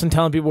Jim Nelson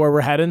telling people where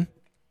we're heading.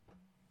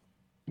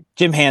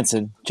 Jim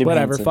Hansen.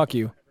 Whatever, fuck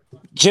you.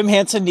 Jim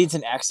Hansen needs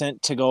an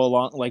accent to go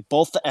along. Like,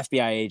 both the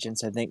FBI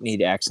agents, I think,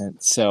 need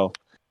accents. So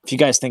if you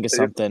guys think of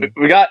something.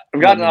 We got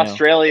an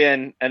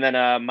Australian and then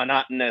a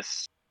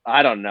monotonous,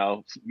 I don't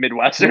know,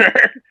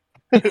 Midwesterner.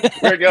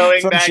 We're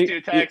going back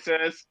to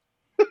Texas.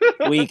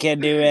 We can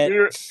do it.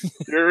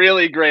 You're a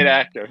really great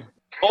actor.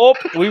 Oh,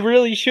 we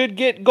really should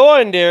get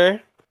going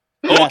there.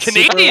 Oh, yeah,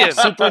 Canadian.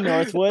 Super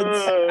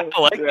Northwoods. I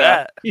like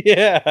that.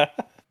 Yeah.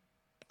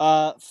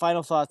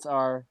 Final thoughts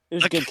are, it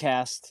was a good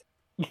cast.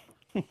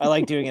 I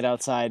like doing it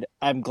outside.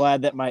 I'm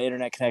glad that my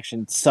internet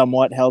connection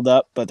somewhat held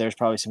up, but there's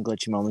probably some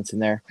glitchy moments in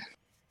there.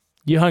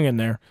 You hung in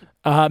there.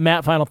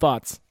 Matt, final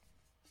thoughts.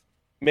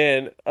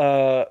 Man,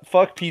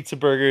 fuck pizza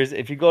burgers.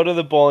 If you go to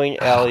the bowling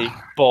alley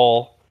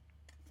bowl,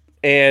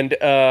 and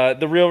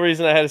the real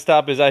reason I had to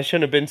stop is I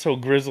shouldn't have been so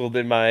grizzled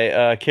in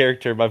my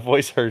character. My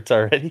voice hurts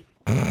already.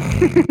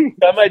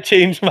 That might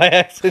change my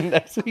accent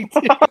next week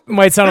too.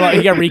 Might sound like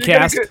he got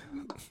recast.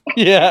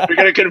 Yeah, you're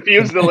gonna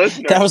confuse the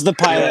listener. That was the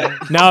pilot.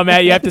 No,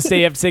 Matt, you have to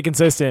stay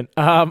consistent.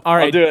 All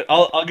right, I'll do it.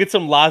 I'll get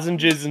some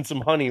lozenges and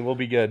some honey. We'll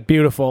be good.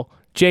 Beautiful.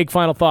 Jake,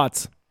 final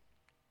thoughts.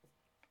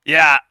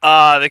 Yeah,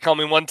 they call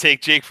me One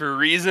Take Jake for a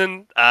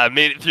reason. I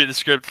made it through the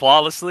script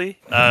flawlessly.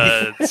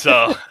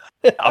 So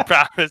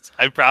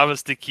I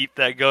promise to keep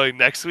that going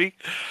next week.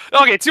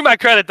 Okay, to my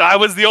credit, though, I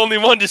was the only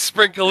one to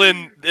sprinkle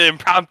in the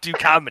impromptu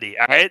comedy.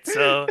 All right,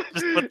 so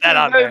just put that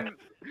on there.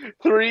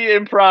 3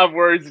 improv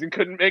words and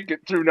couldn't make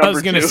it through number 2. I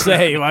was gonna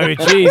say, I mean,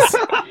 jeez.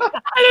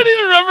 I don't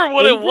even remember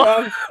what it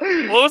was.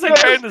 What was I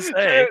trying to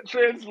say?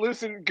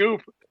 Translucent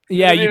goop.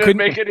 Yeah, you couldn't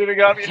make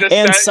anything up. You just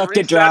and sucked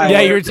it dry.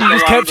 Yeah, you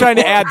just kept trying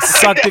to add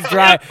sucked it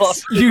dry.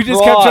 You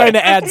just kept trying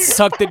to add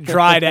sucked it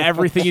dry to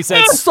everything you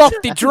said.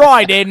 Sucked it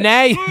dry, didn't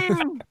I?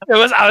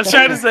 I was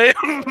trying to say.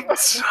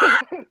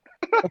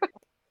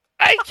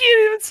 I can't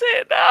even say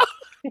it now.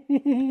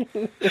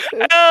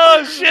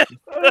 Oh shit!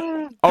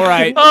 All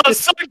right. Oh,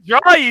 so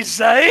dry, you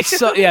say?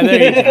 So yeah,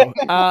 there you go.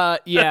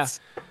 Yeah. That's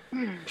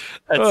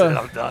it.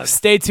 I'm done.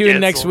 Stay tuned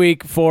next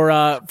week for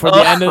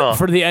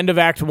the end of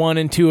Act 1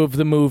 and 2 of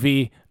the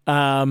movie.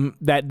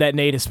 That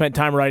Nate has spent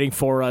time writing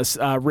for us,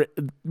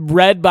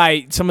 read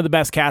by some of the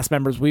best cast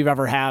members we've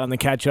ever had on the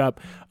catch up.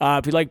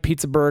 If you like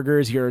pizza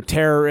burgers, you're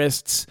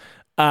terrorists.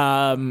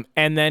 And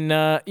then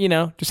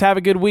just have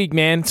a good week,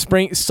 man.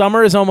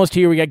 Summer is almost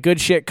here. We got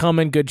good shit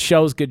coming, good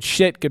shows, good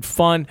shit, good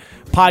fun.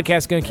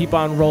 Podcast gonna keep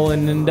on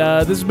rolling, and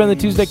this has been the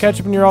Tuesday Catch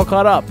Up, and you're all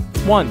caught up.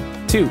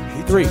 1, 2,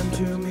 3. He turned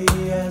to me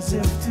as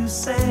if to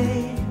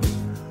say,